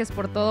 muchas gracias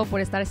por todo,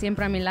 por estar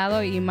siempre a mi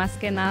lado y más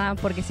que nada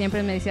porque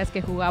siempre me decías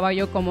que jugaba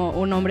yo como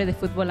un hombre de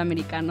fútbol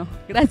americano.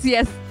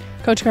 Gracias.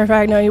 Coach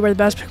Carfagno, you were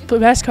the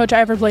best coach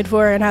I ever played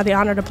for and had the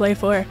honor to play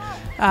for.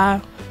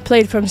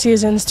 Played from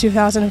seasons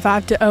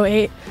 2005 to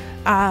 08.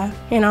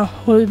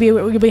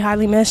 We'll be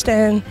highly missed,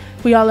 and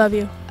we all love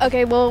you.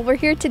 Okay, well, we're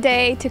here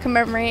today to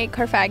commemorate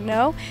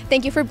Carfagno.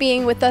 Thank you for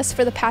being with us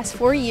for the past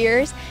 4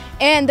 years.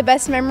 And the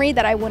best memory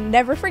that I will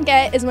never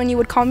forget is when you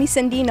would call me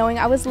Cindy, knowing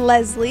I was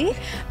Leslie.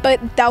 But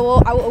I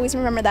will always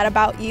remember that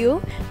about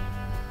you.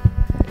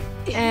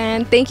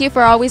 And thank you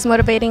for always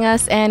motivating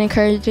us and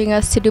encouraging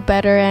us to do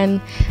better and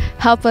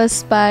help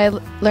us by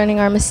learning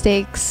our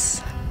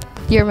mistakes.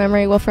 Your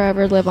memory will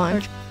forever live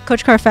on.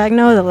 Coach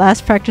Carfagno, the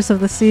last practice of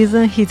the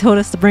season, he told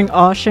us to bring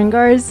all shin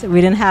guards. We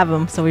didn't have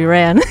them, so we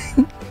ran.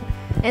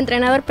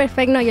 Entrenador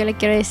Perfecto, yo le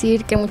quiero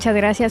decir que muchas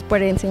gracias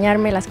por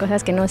enseñarme las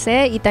cosas que no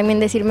sé y también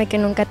decirme que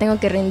nunca tengo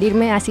que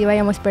rendirme, así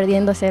vayamos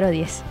perdiendo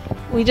 0-10.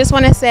 We just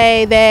want to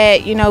say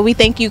that, we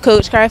thank you,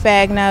 Coach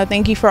Carfagno.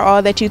 Thank you for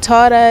all that you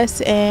taught us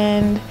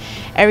and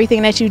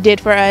everything that you did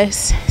for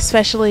us,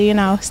 especially,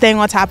 staying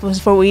on top of us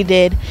for what we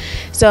did.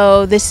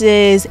 So this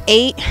is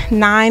 8,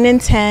 9, and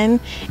 10,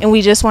 and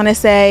we just want to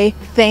say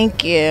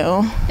thank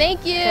you.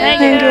 Thank you.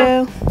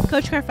 Thank you.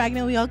 Coach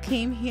Carfagno, we all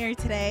came here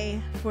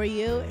today for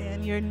you,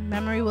 and your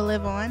memory will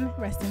live on.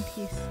 Rest in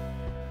peace.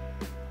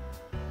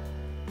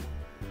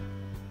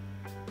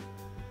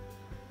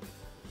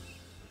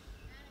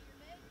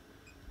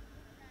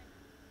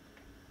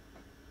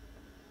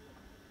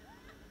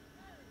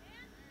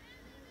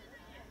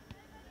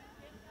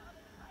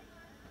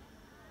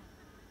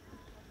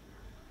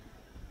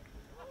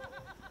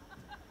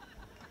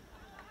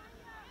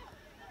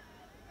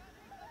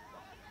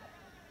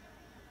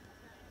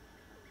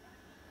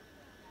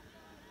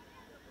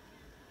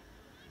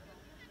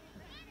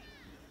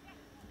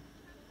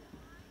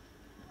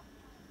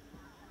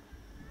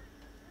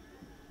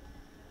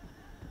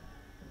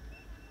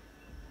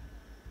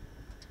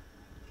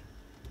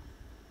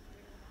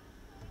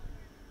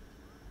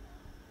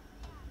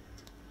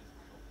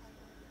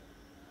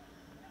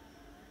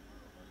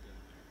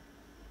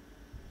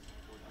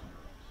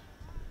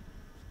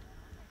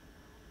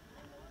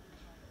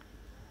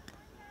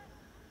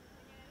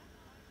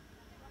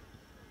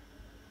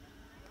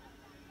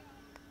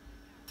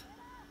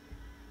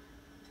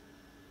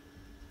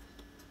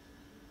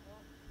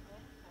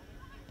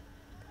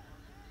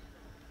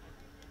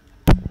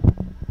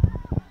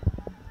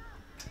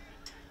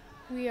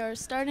 We are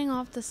starting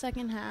off the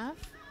second half.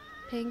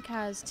 Pink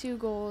has 2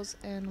 goals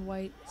and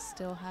white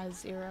still has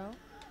 0.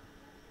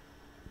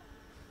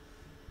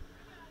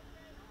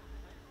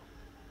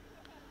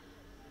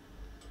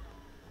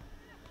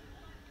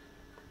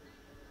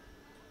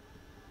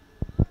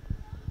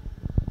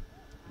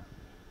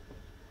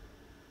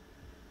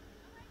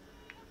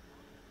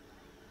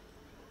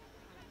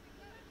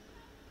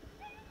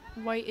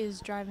 White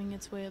is driving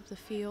its way up the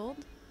field.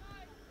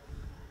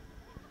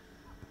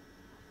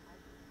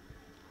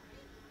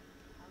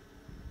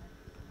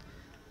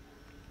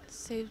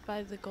 Saved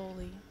by the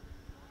goalie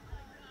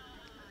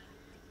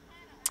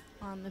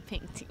on the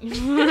pink team.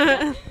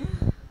 Plants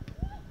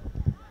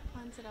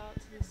it out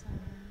to the center.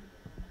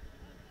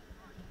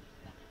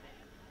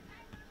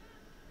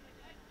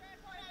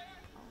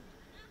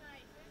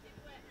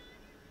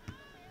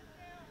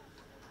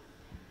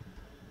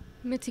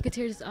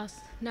 Mitikatir is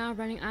us now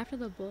running after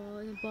the ball,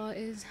 and the ball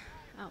is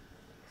out.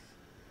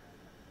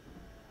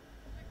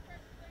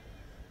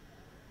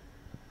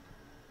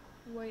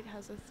 White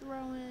has a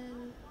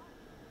throw-in.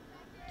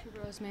 To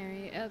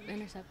Rosemary,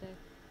 intercepted.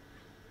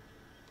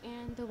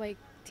 And the white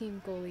team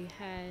goalie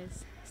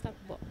has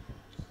stopped the ball.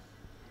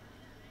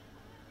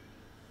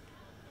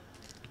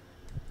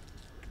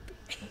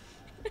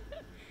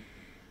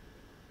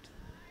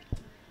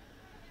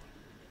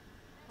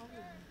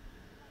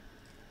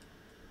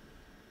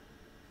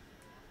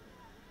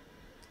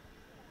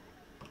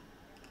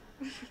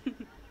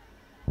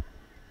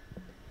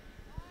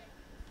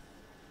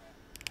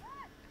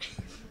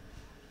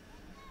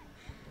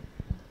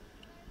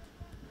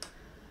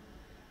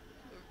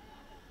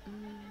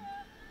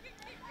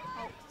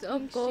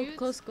 Up, goal,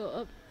 close goal,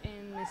 up,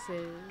 and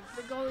misses.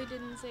 The goalie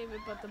didn't save it,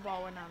 but the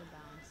ball went out of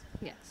bounds.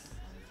 Yes.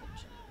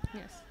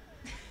 Yes.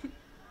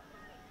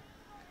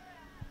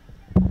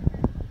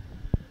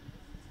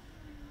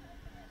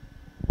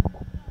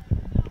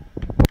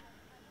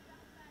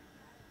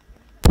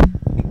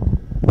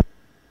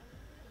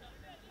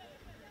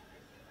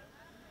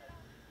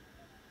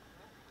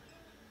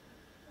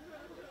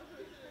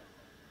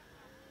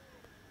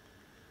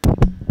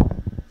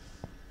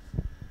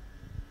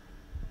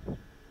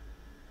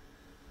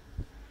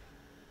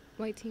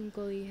 White team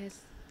goalie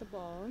has the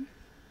ball.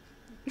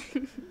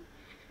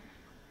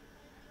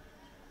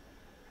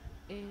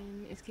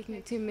 And it's kicking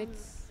it to Minty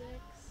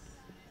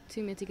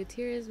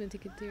Gutierrez. Minty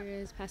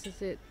Gutierrez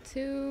passes it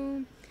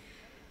to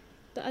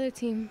the other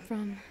team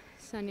from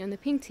Sonia. And the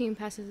pink team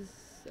passes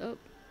up.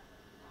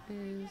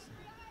 Is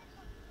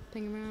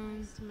playing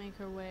around. To make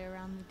her way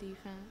around the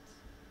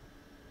defense.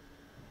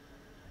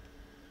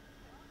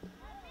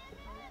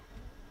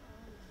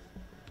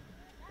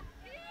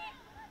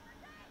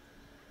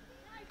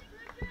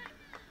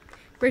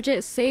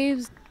 Bridget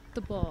saves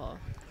the ball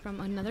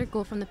from another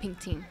goal from the pink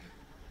team.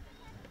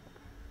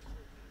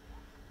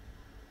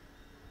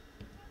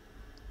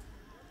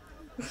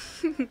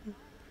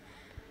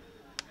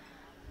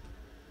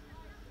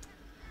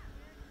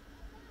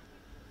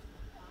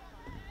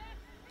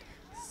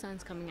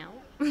 Sun's coming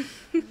out.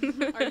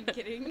 Are you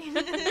kidding?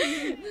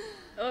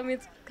 Oh, I mean,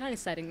 it's kind of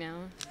setting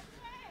now.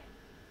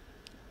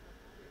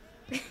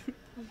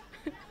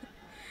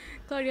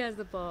 Claudia has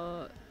the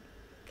ball.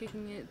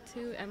 Kicking it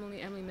to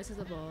Emily. Emily misses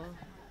the ball.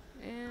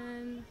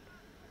 And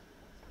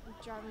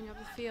driving up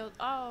the field.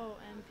 Oh,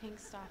 and Pink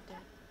stopped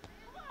it.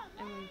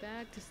 Emily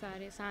back to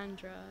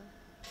Sandra.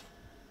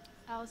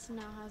 Allison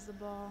now has the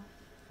ball.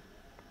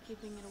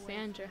 Keeping it away.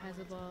 Sandra has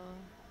the ball.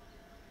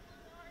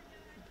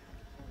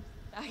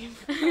 Back and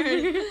forth.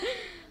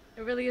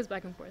 It really is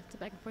back and forth. It's a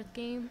back and forth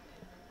game.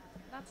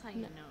 That's how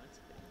you No. know it's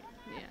a good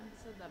game. Yeah.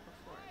 I said that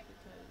before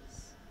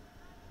because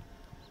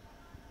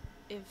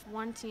if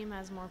one team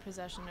has more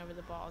possession over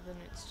the ball, then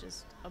it's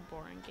just a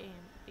boring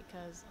game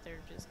because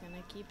they're just going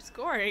to keep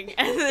scoring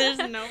and there's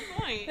no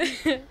point.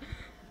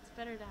 It's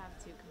better to have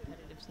two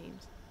competitive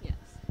teams. Yes.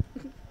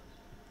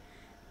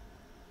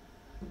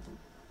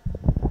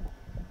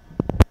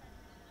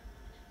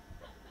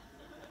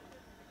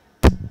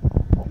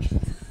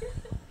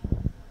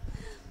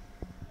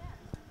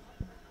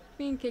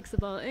 Bean kicks the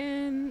ball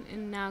in,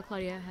 and now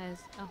Claudia has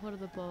a hold of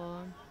the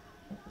ball.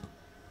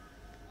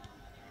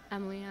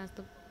 Emily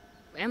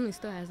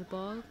still has the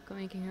ball,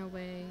 making her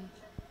way.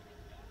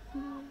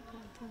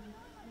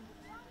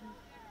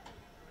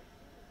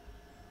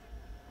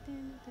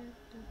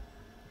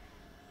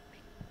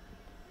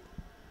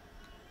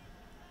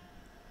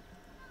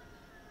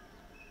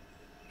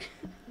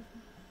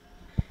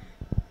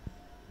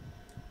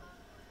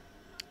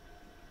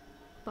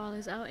 Ball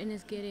is out and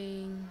is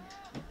getting.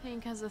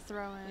 Pink has a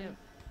throw in. Yep.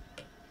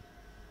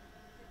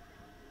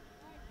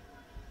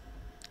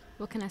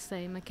 What can I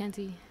say?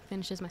 Mackenzie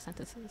finishes my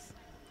sentences.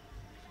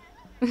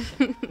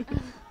 We're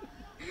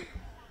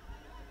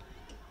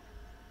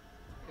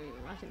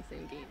watching the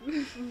same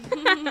game.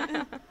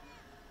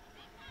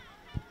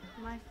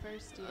 My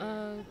first year.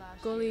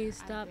 Last Goalie year,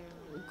 stopped.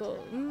 I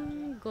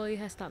barely Goalie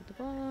has stopped the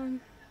ball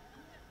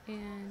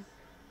and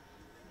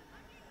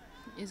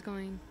is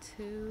going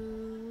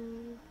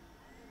to.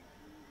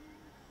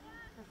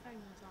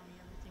 Carfagno taught me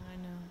everything I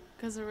know.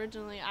 Because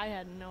originally I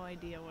had no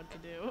idea what to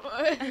do.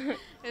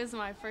 It was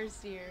my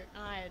first year,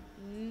 and I had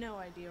no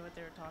idea what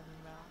they were talking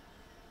about.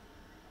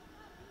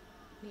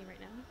 Me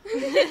right now.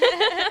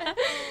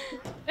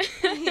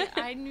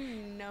 I knew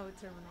no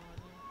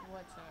terminology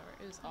whatsoever.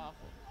 It was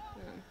awful.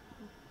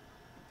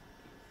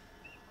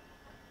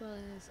 Ball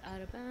is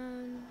out of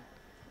bounds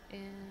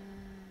and.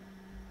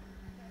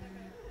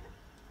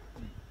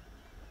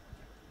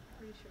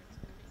 Pretty sure it's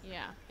going.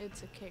 Yeah,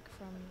 it's a kick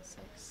from the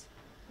 6.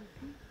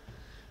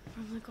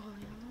 From the goalie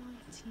on the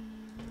white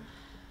team.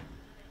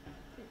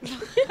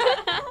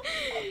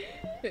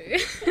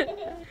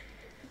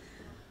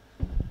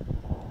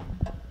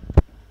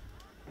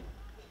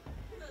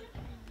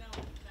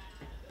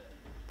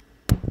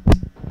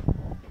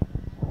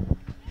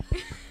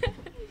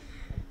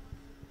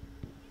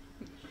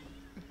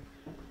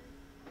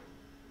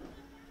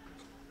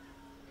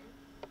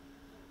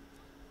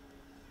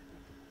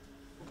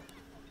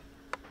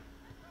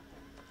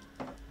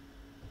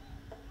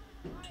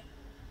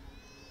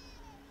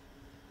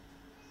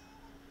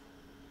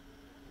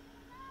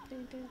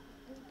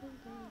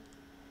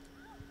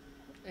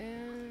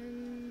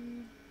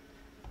 And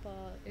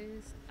ball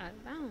is out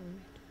of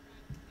bounds.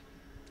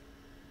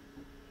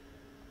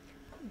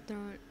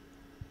 Thrown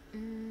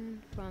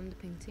in from the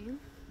pink team.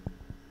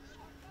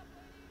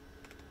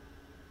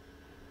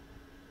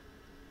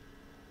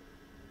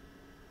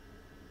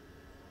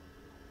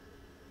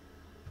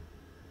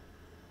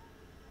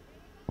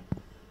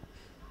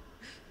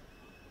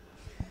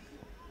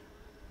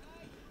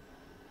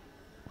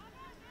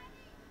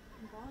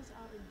 Ball's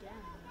out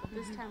again. But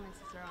this time it's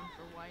thrown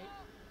for white.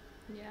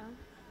 Yeah.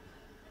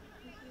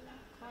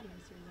 Claudia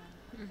threw that.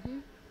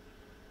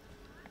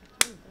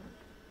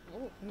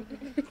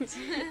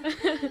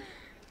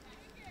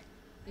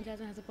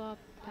 Jasmine has the ball,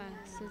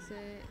 passes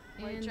it,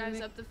 White and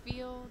drives up the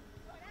field.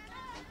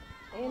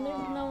 and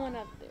there's no one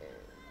up there.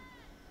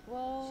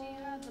 Well, She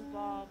had the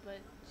ball, but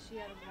she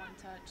had a one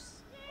touch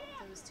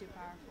that was too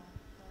powerful.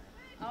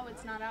 Oh,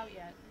 it's not out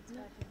yet. It's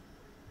back in.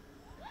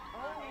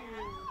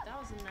 Oh, that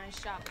was a nice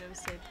shot, but it was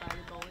saved by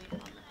the goalie on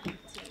the pink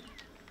team.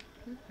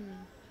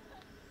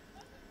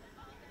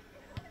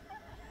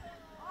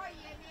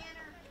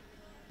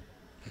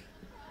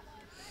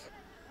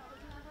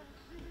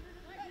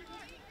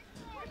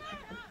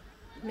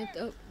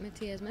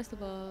 Mitty has missed the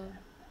ball.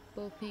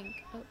 Both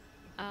pink. Oh,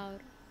 out.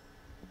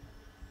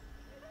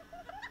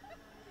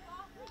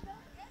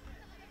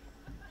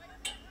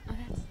 Oh,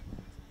 that's.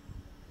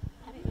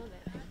 I didn't know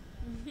that.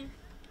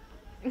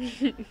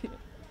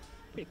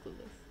 Pretty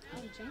clueless. Oh,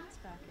 Jane's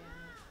back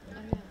in. Oh,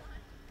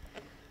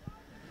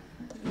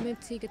 yeah.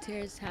 Mitty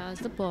Gutierrez has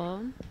the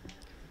ball.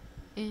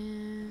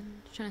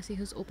 And trying to see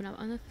who's open up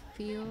on the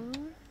field.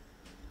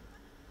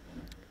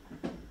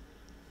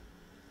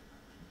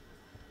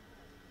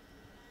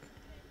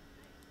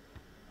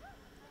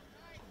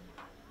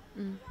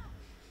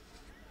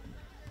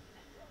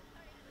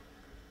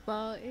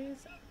 Ball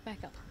is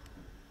back up.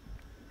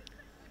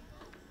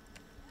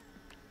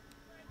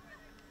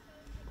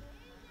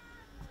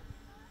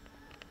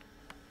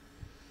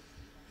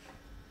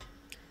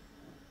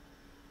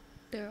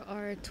 There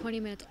are 20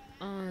 minutes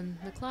on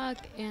the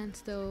clock and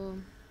still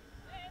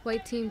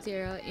white team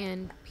 0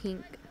 and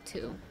pink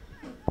 2.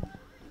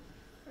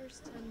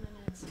 First 10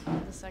 minutes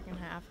of the second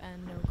half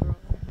and no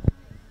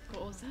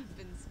goals have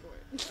been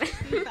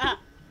scored.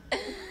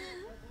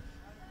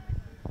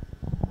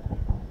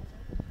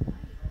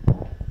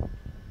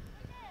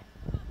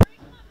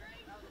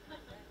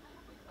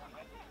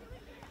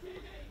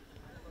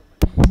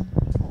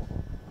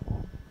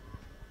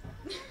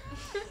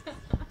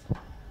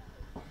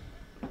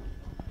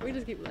 We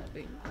just keep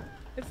laughing.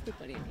 It's too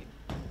funny in here.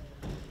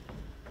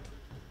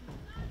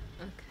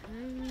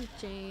 Okay,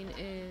 Jane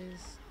is.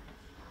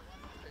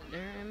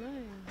 Where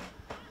am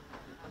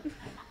I?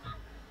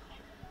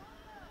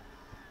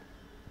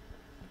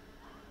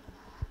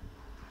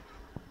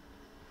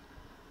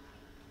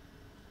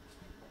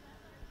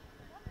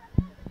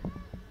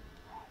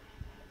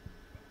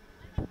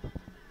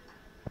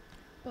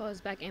 Ball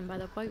is back in by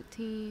the white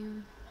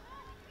team.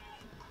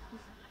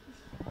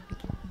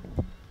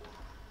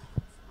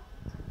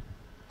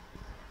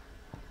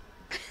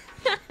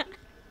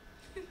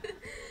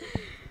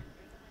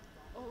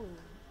 Oh,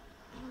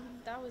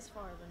 that was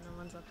far, but no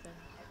one's up there.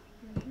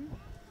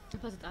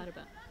 Plus it's out of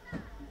bounds.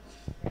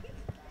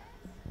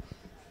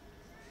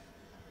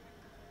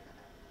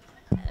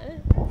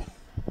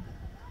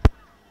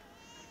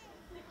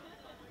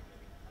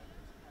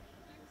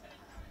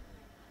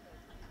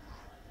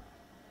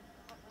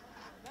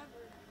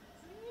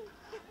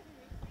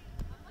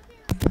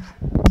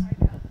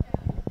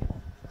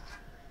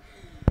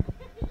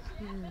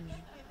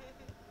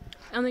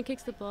 Emily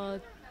kicks the ball,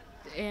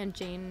 and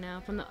Jane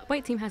now from the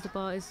white team has the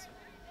ball. Is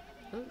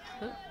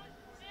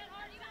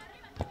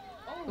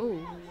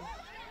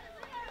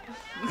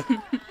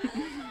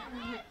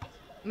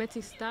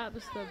Mitzi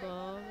stops the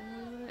ball,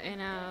 and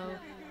now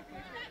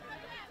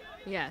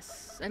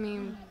yes, I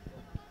mean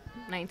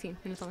 19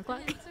 minutes on the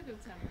clock.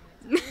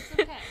 It's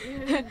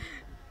okay.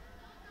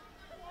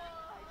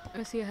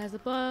 Garcia has the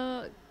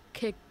ball,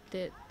 kicked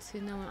it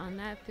to no one on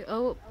that field.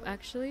 Oh,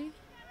 actually,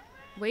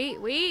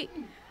 wait.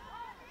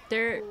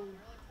 There,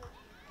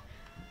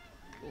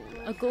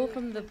 a goal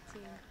from the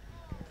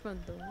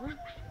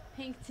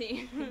Pink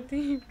team. pink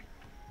team.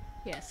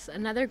 Yes,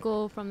 another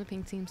goal from the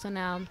pink team. So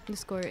now the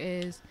score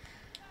is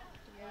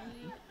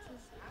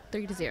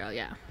 3-0.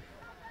 Yeah.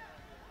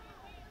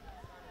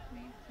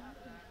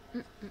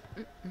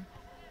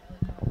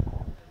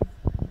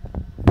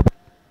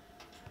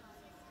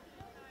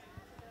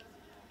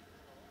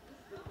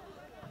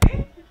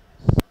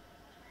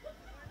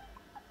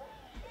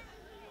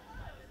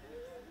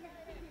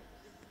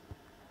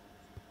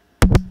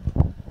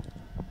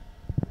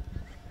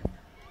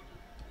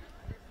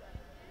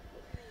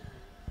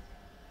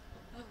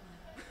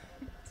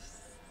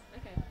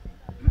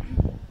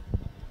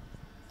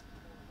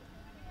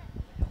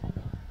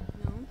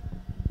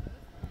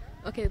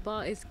 Okay, the ball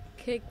is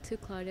kicked to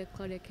Claudia.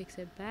 Claudia kicks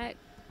it back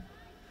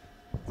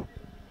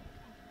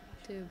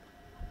to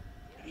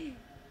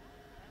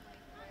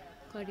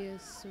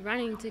Claudia's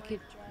running to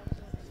kick.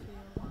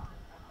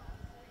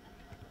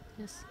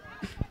 Yes.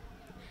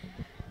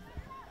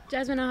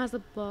 Jasmine now has the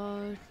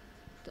ball.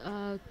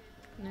 No.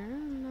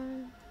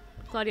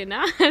 Claudia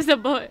now has the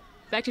ball.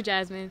 Back to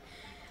Jasmine.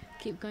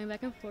 Keep going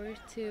back and forth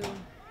to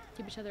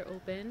keep each other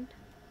open.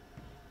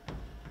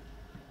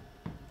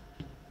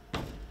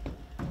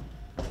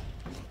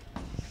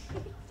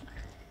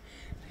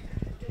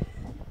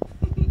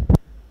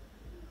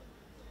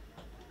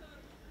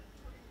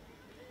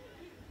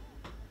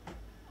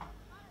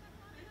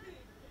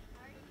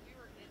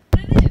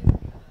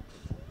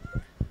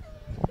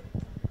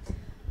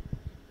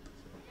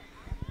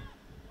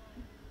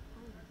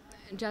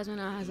 Jasmine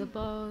now has a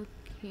ball,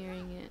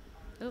 carrying it.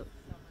 Oh.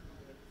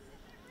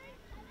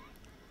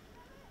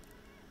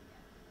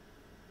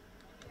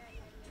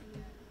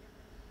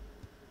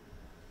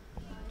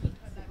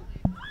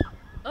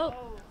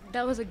 Oh,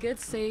 that was a good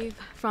save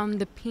from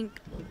the pink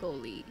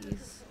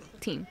goalies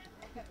team.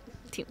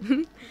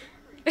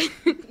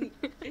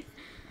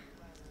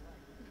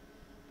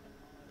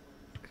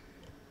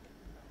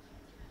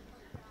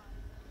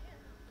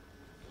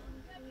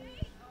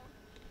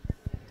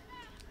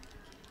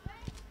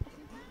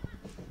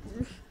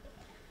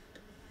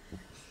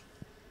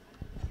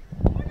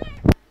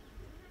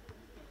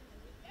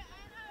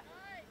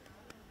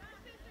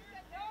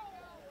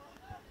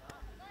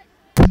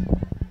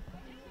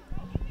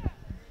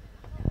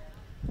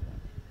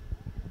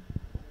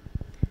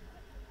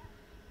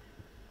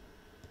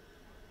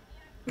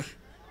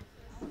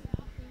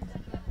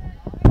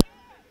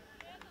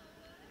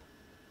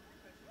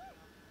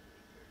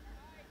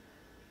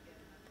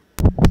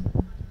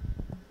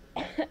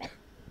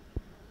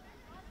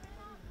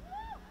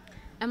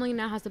 Emily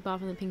now has the ball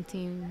from the pink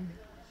team,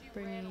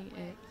 bringing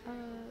it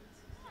up.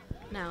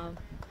 Now,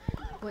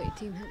 white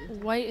team.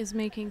 White is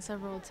making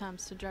several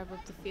attempts to drive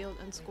up the field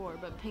and score,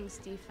 but Pink's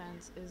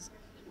defense is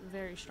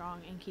very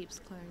strong and keeps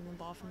clearing the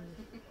ball from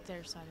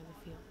their side of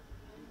the field.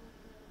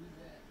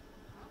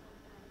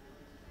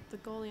 The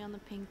goalie on the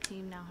pink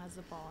team now has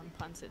the ball and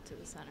punts it to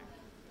the center.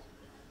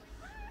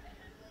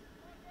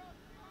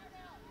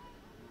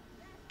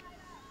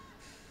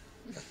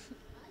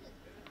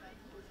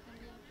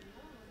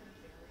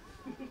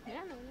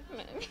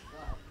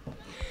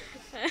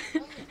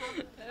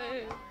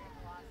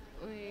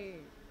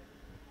 Wait.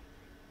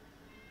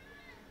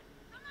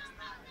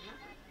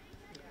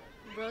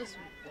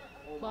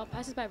 Ball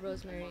passes by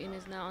Rosemary and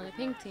is now on the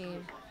pink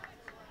team.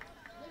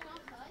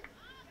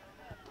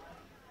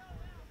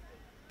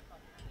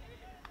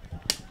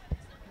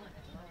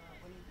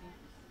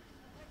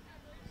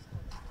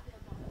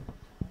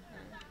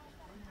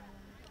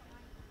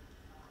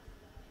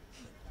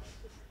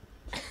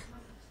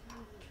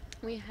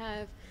 we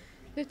have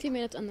 15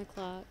 minutes on the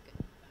clock.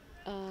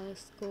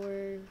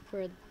 Score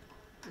for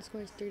the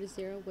score is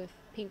 3-0 with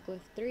pink with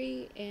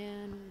 3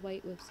 and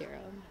white with 0.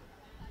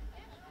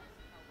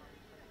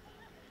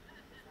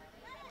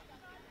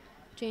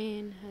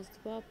 Jane has the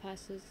ball,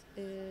 passes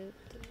it,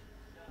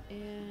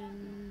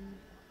 and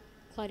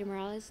Claudia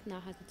Morales now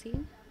has the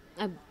team.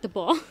 The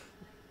ball.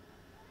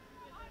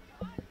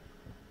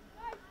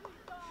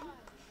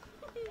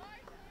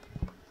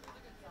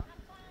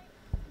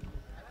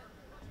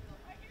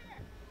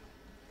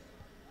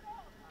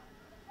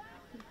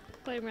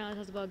 Claudia Morales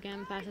has the ball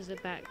again, passes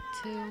it back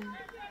to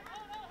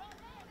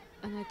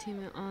another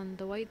teammate on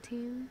the white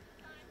team.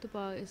 The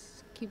ball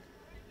is keep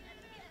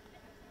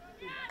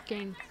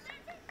getting.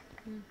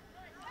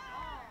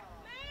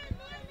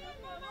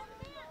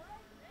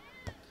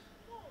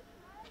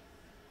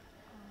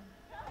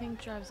 Pink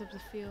drives up the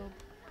field,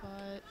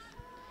 but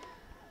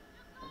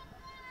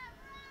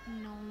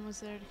no one was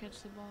there to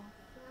catch the ball.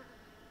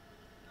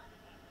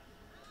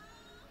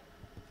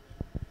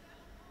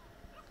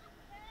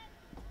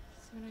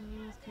 That's what I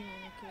mean with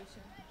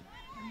communication.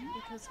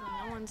 Because when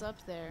no one's up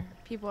there,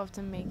 people have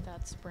to make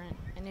that sprint.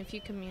 And if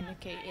you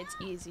communicate, it's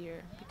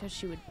easier because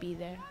she would be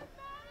there.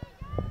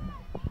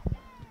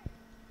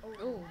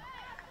 Oh.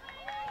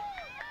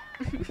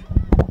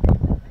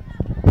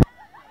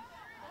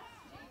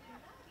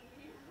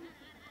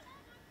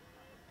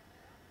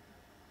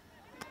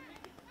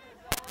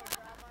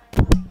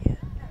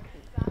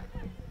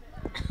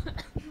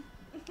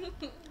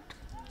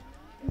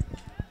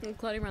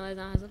 Claudia Morales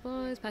now has the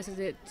ball, passes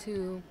it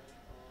to.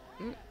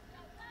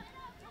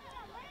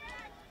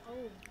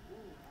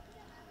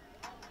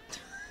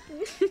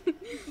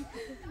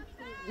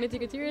 Mitzi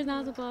Gutierrez now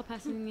has the ball,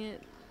 passing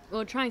it.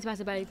 Well, trying to pass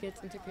it, but it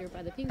gets interfered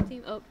by the pink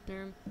team. Oh,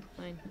 never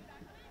mind.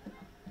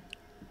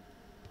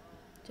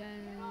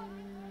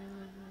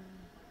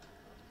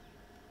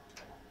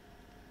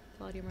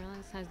 Claudia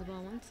Morales has the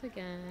ball once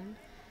again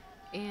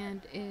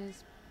and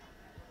is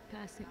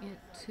passing it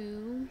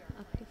to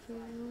up the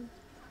field.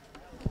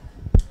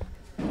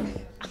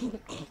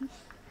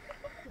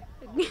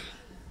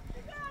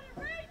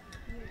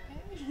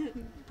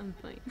 I'm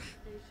fine.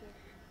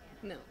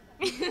 No.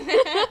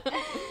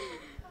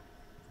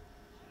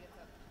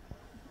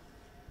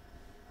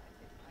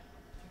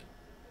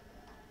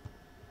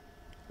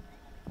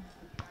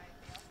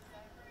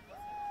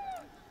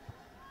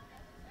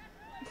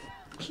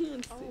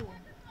 Can't see.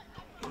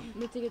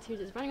 Mitzi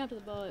Gutierrez is running after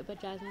the ball, but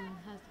Jasmine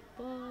has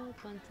the ball,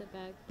 bunts it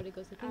back, but it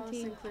goes to the pink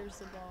team. Allison clears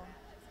the ball.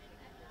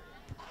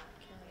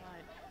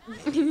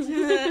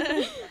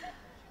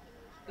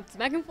 It's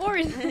back and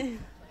forth.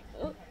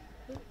 Oh.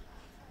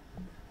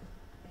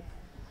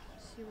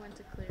 She went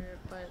to clear it,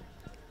 but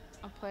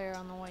a player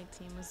on the white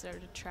team was there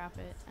to trap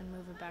it and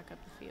move it back up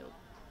the field.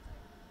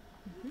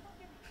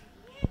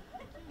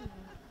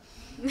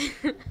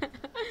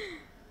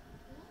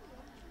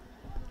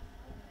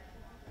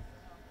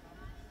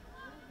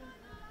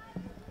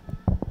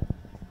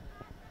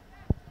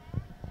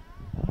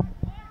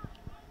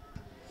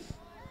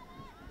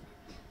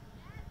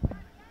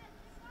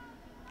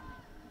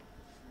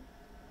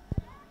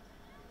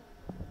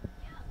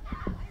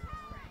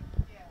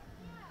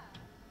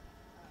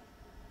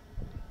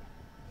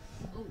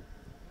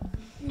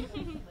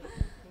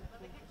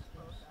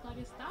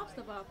 Claudia stops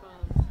the ball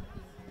from.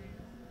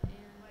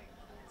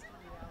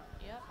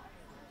 Yep.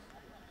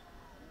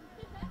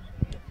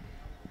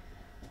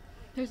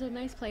 There's a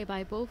nice play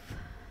by both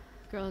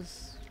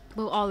girls,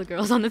 well, all the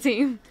girls on the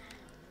team,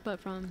 but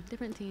from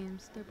different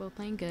teams. They're both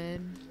playing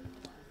good.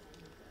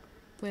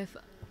 With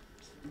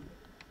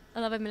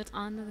 11 minutes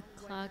on the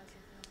clock.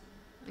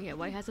 Yeah,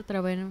 White has to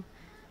throw in.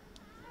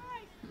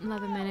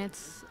 11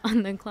 minutes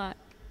on the clock.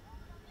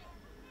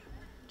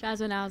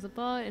 Jasmine now has the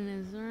ball and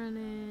is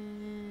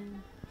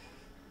running.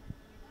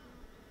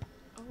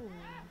 Oh.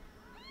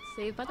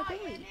 Saved by the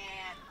goalie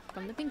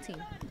from the pink team.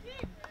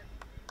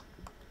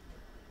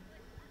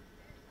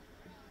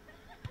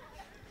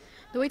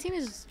 The white team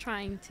is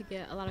trying to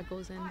get a lot of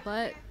goals in,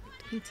 but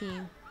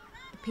the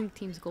pink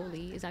team's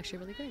goalie is actually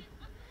really good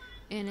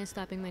and is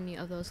stopping many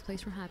of those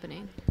plays from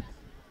happening.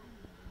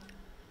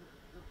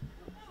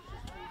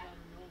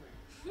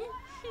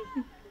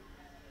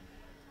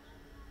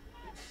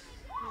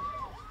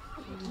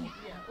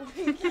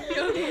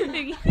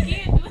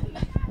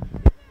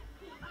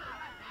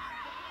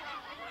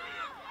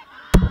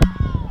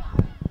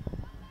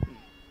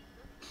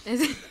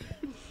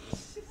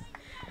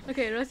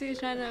 Okay, Rossi is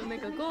trying to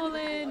make a goal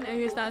in, and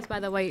he stops by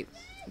the white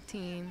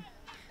team.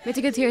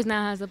 Mitzi Gutierrez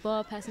now has the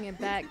ball, passing it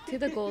back to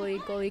the goalie.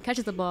 Goalie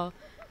catches the ball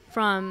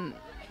from.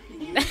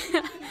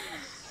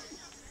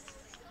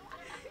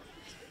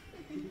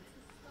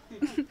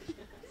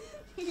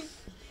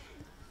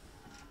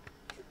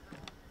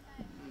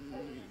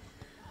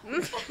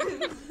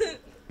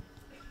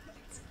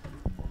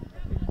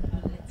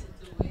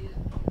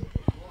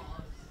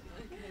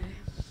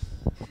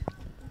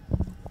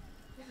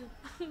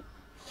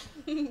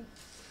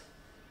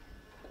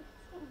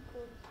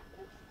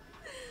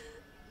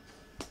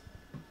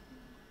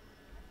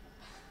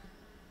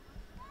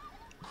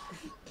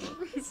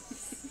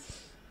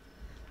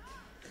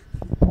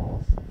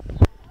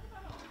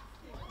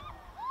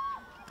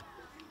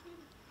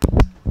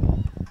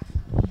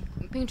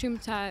 Pink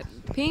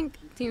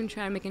team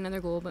tried to make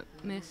another goal but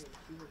missed.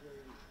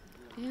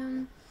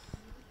 And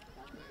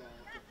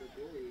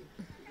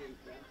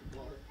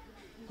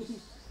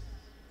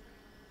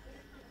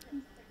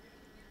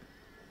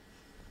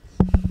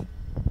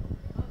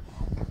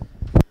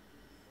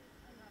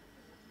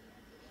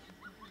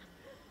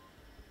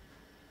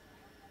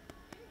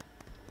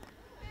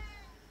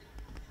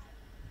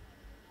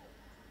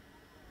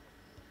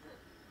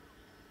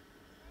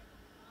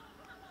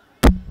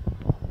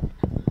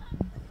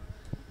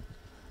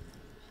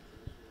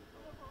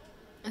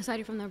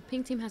aside from the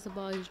pink team has the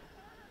ball, he's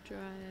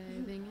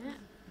driving it,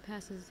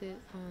 passes it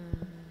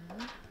on.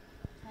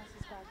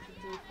 Passes back to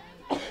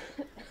defense.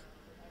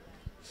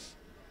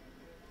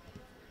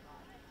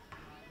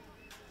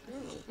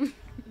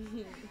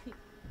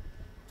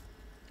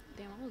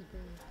 Damn, I was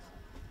brilliant.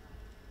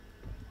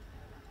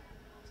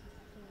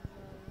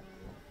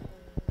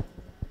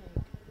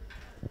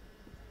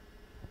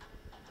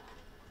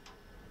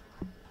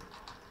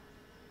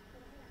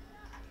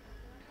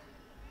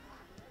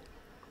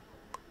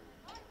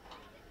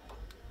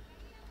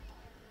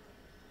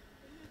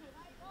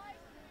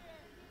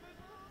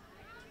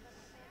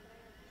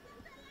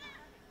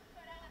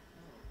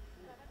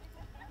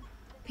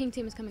 Pink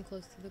team is coming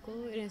close to the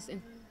goal. It is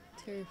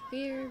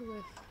interfered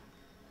with.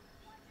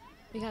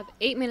 We have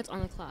 8 minutes on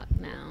the clock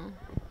now.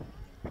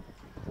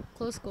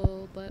 Close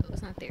goal, but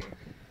it's not there.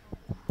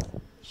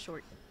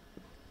 Short.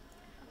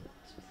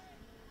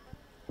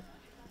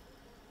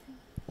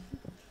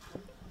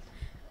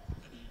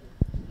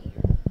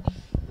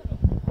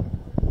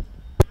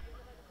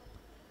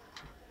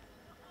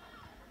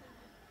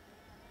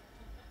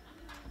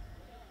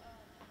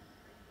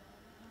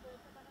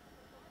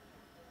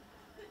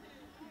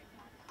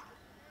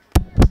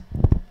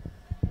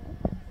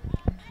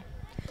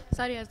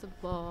 Saudi has the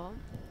ball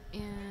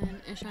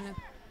and is trying to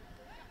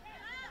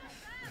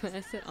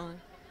pass it on.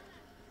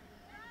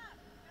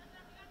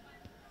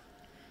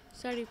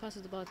 Saudi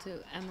passes the ball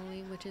to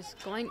Emily, which is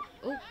going.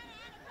 Oh.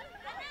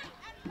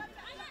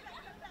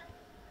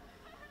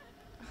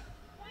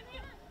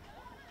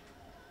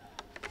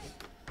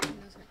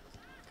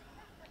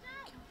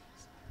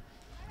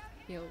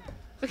 Yo.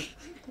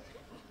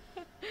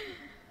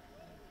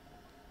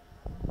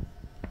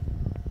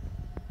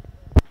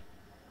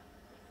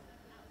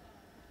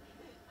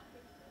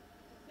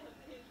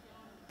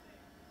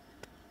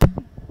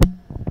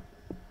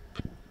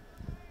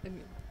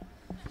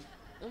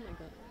 Oh my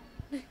god.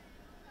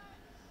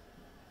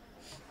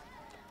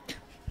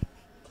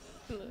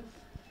 Look.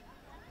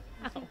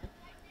 Ow.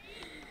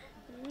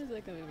 Where's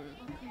that coming from?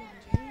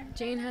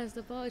 Jane has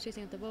the ball,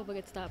 chasing at the ball, but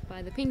gets stopped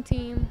by the pink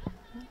team.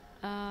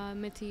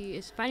 Mitty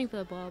is fighting for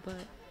the ball,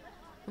 but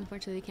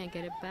unfortunately can't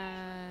get it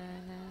back.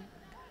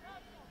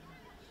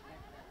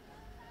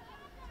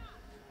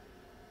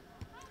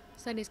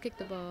 Sundays kicked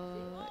the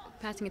ball,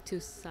 passing it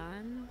to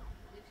San.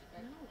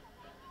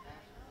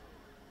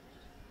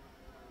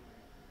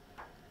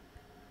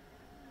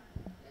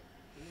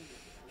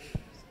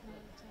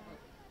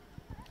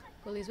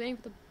 Goalie's waiting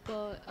for the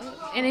ball.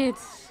 Oh, and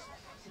it's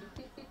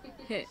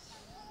hit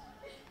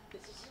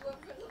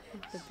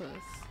the post.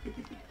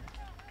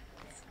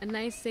 A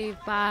nice save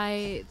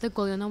by the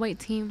goalie on the white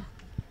team.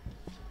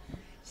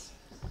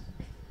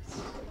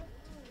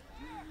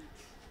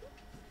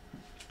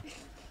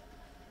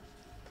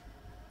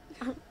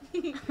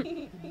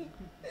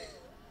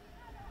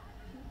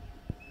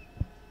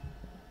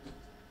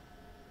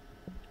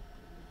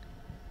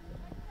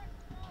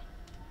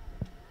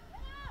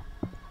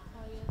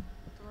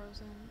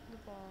 The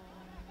ball.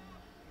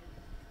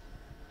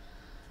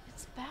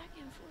 It's back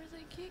and forth.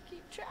 I can't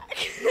keep track.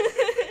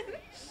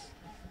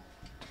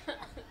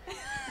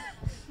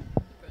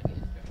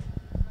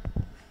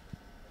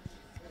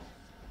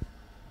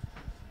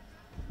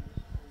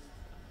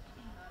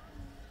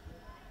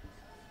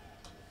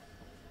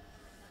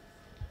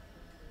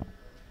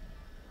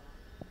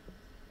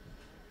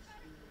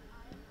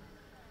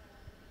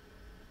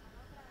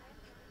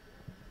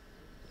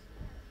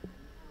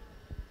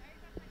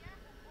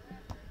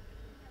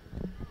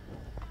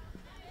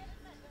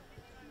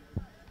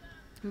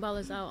 Ball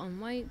is out on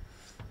white,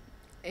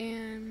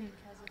 and Pink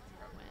has a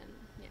throw in.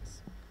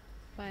 yes,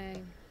 by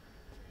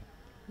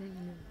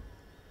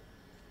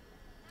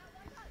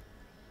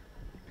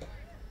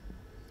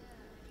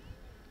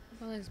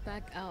ball is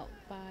back out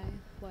by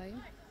white.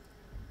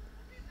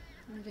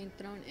 And being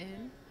thrown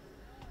in.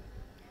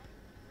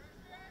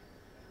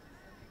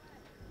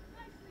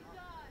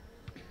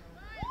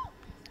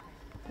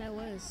 That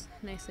was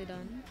nicely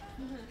done.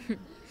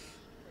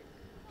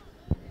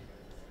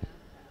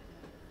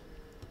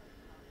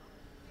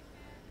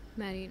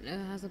 Maddie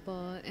has the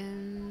ball,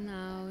 and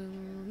now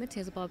Mitzi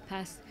has the ball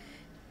past.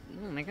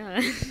 Oh my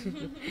god.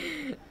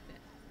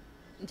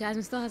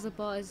 Jasmine still has the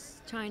ball,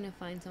 is trying to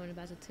find someone to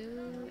pass it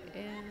to,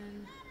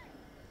 and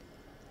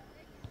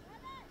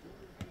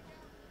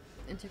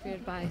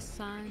interfered by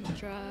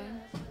Sandra.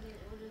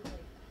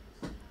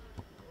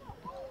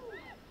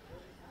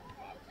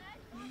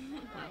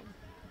 Wow.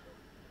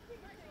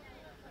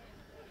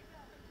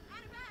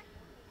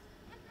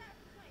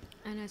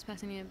 Anna is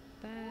passing it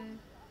back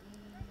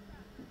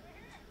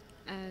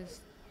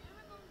as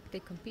they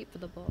compete for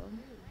the ball.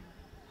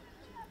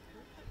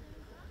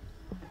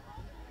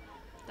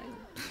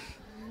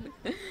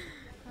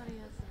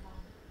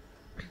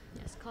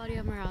 Yes,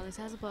 Claudia Morales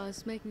has the ball,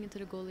 is making it to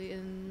the goalie,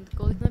 and the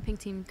goalie from the pink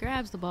team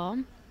grabs the ball.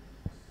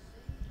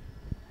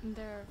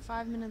 There are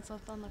 5 minutes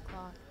left on the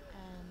clock,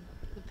 and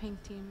the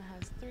pink team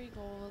has 3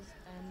 goals,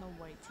 and the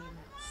white team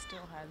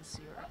still has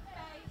 0.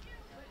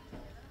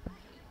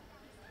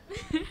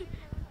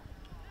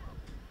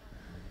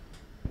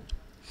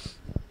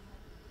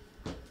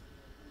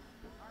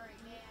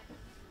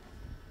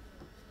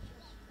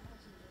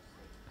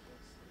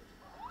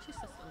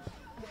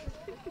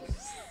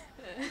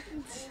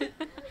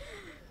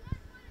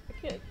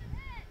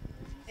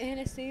 And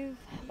a save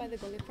by the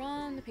goalie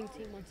from the pink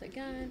team once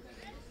again.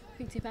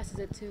 Pink team passes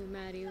it to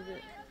Maddie.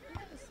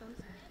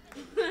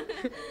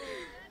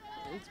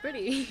 It's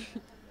pretty.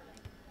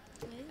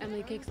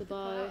 Emily kicks the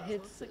ball,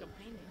 hits. Like a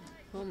painting.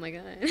 Oh my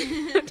god.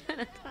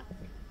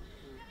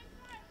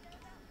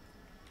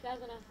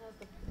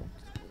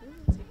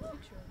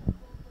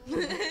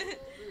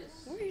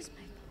 Where's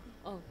my phone?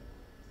 Oh.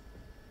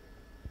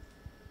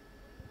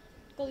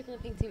 Goalie from the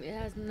pink team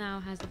has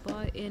the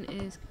ball and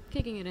is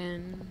kicking it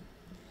in.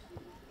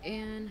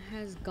 And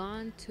has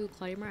gone to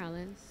Claudia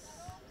Morales.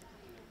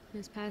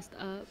 Is passed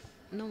up.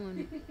 No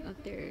one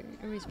up there.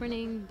 And we're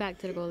sprinting back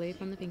to the goalie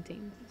from the pink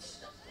team.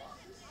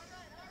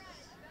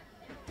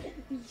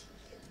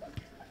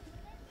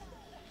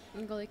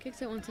 And goalie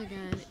kicks it once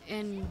again.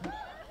 And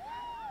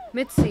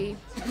Mitzi.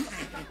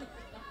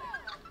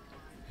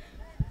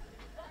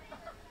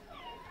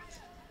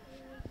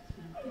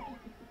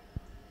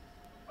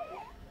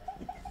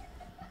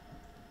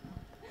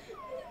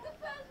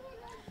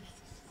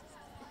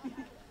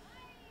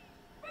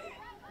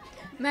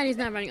 Maddie's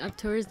not running up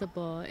towards the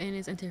ball and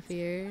is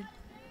interfered.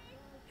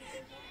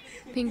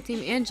 Pink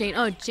team and Jane.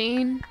 Oh,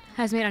 Jane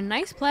has made a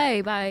nice play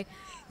by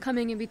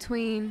coming in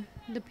between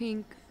the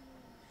pink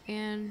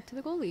and to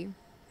the goalie.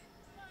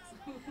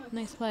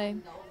 Nice play.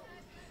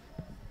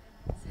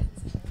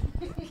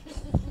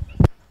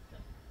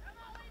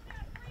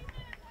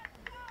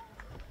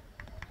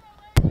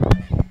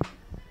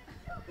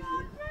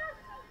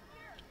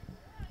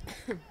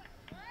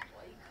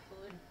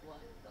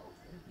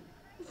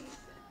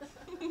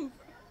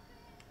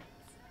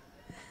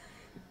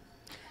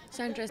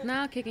 Sandra's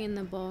now kicking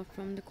the ball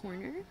from the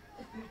corner.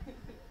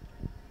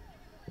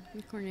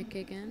 The corner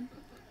kick in.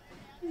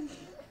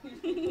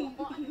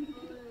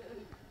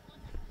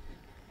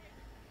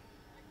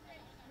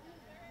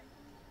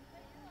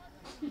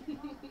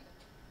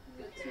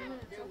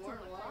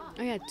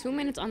 Oh yeah, 2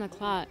 minutes on the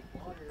clock.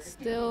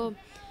 Still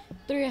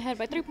 3 ahead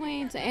by 3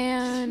 points,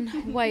 and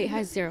White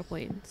has 0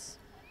 points.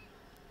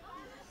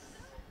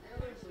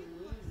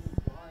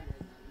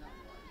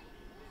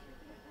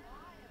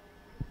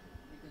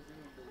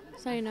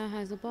 Sari now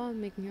has the ball,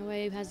 making her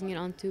way, passing it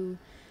on to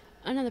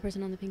another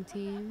person on the pink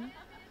team.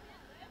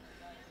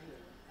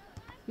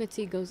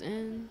 Mitzi goes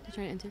in to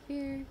try to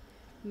interfere.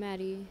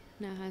 Maddie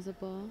now has the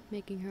ball,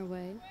 making her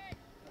way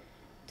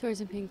towards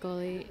the pink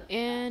goalie,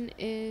 and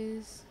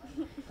is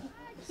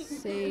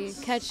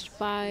catched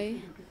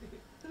by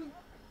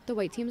the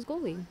white team's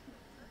goalie.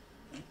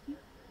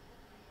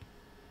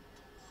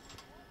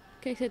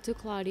 Kicks it to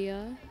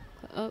Claudia.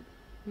 Up,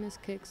 miss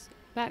kicks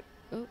back.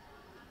 Oh.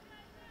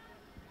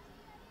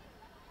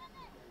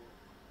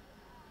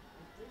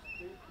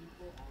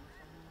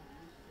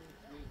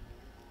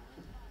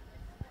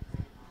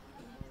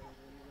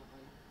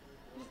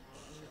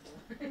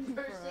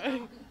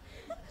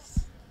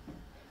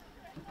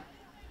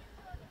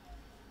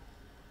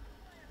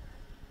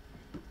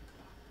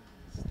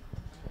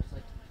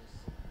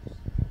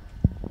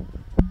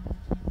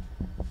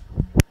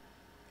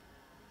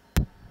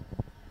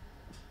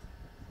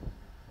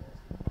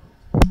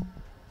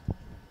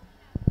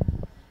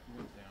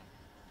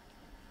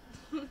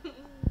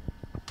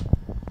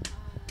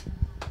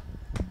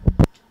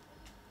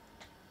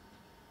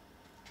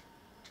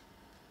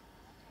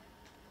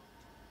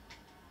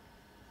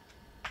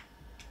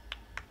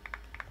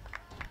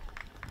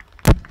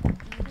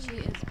 She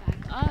is back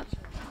up.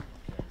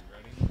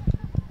 Ready?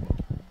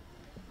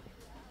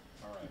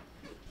 All right.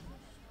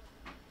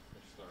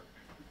 Let's start.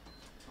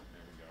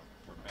 There we go.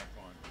 We're back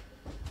on.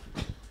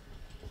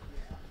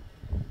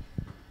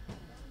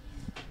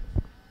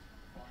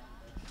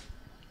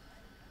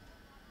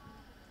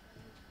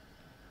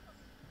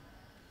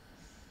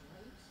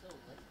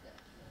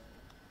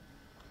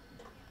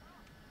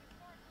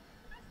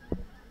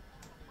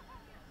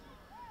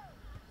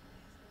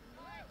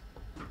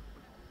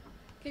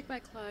 Kicked by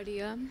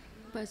Claudia,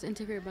 but is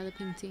interfered by the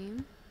pink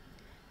team.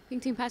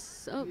 Pink team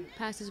passes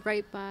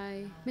right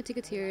by Mitzi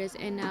Gutierrez,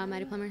 and now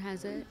Maddie Plummer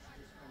has it.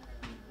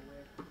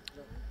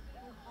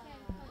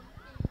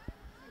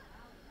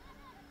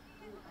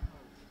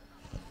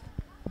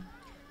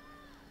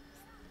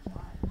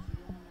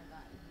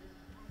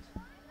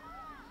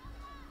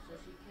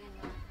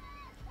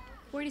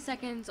 .40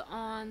 seconds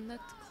on the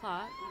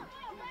clock.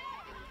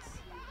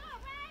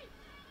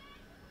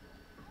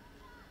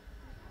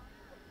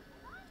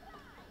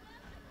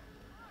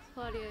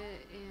 Claudia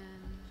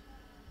and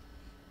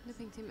the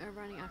pink team are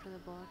running after the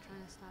ball,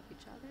 trying to stop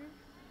each other.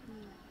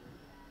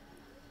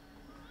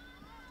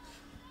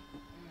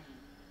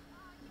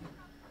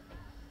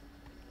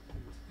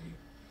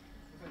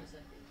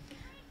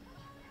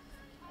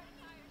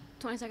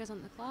 20 seconds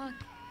on the clock,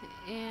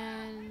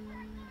 and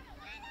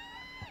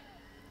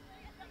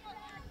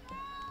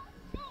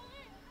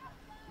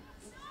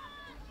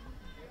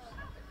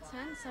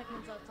 10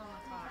 seconds left on the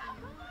clock.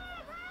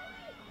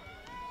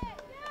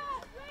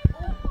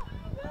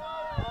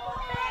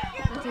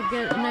 That's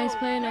a nice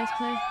play.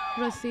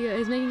 Rosia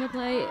is making a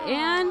play,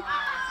 and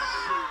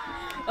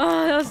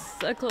oh, that was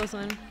a close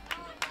one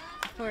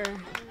for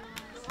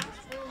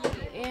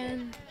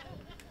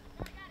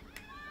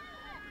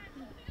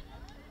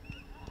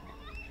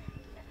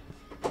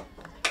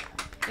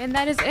and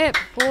that is it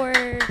for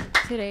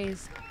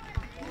today's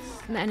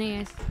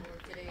NAS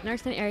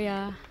Northern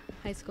Area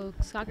High School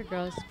Soccer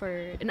Girls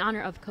in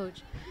honor of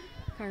Coach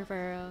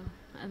Carfagno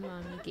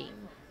ALUMNI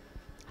game.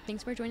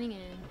 Thanks for joining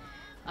in.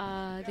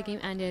 The game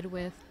ended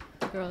with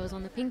the girls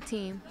on the pink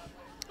team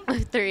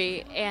of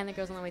 3 and the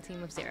girls on the white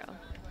team of 0.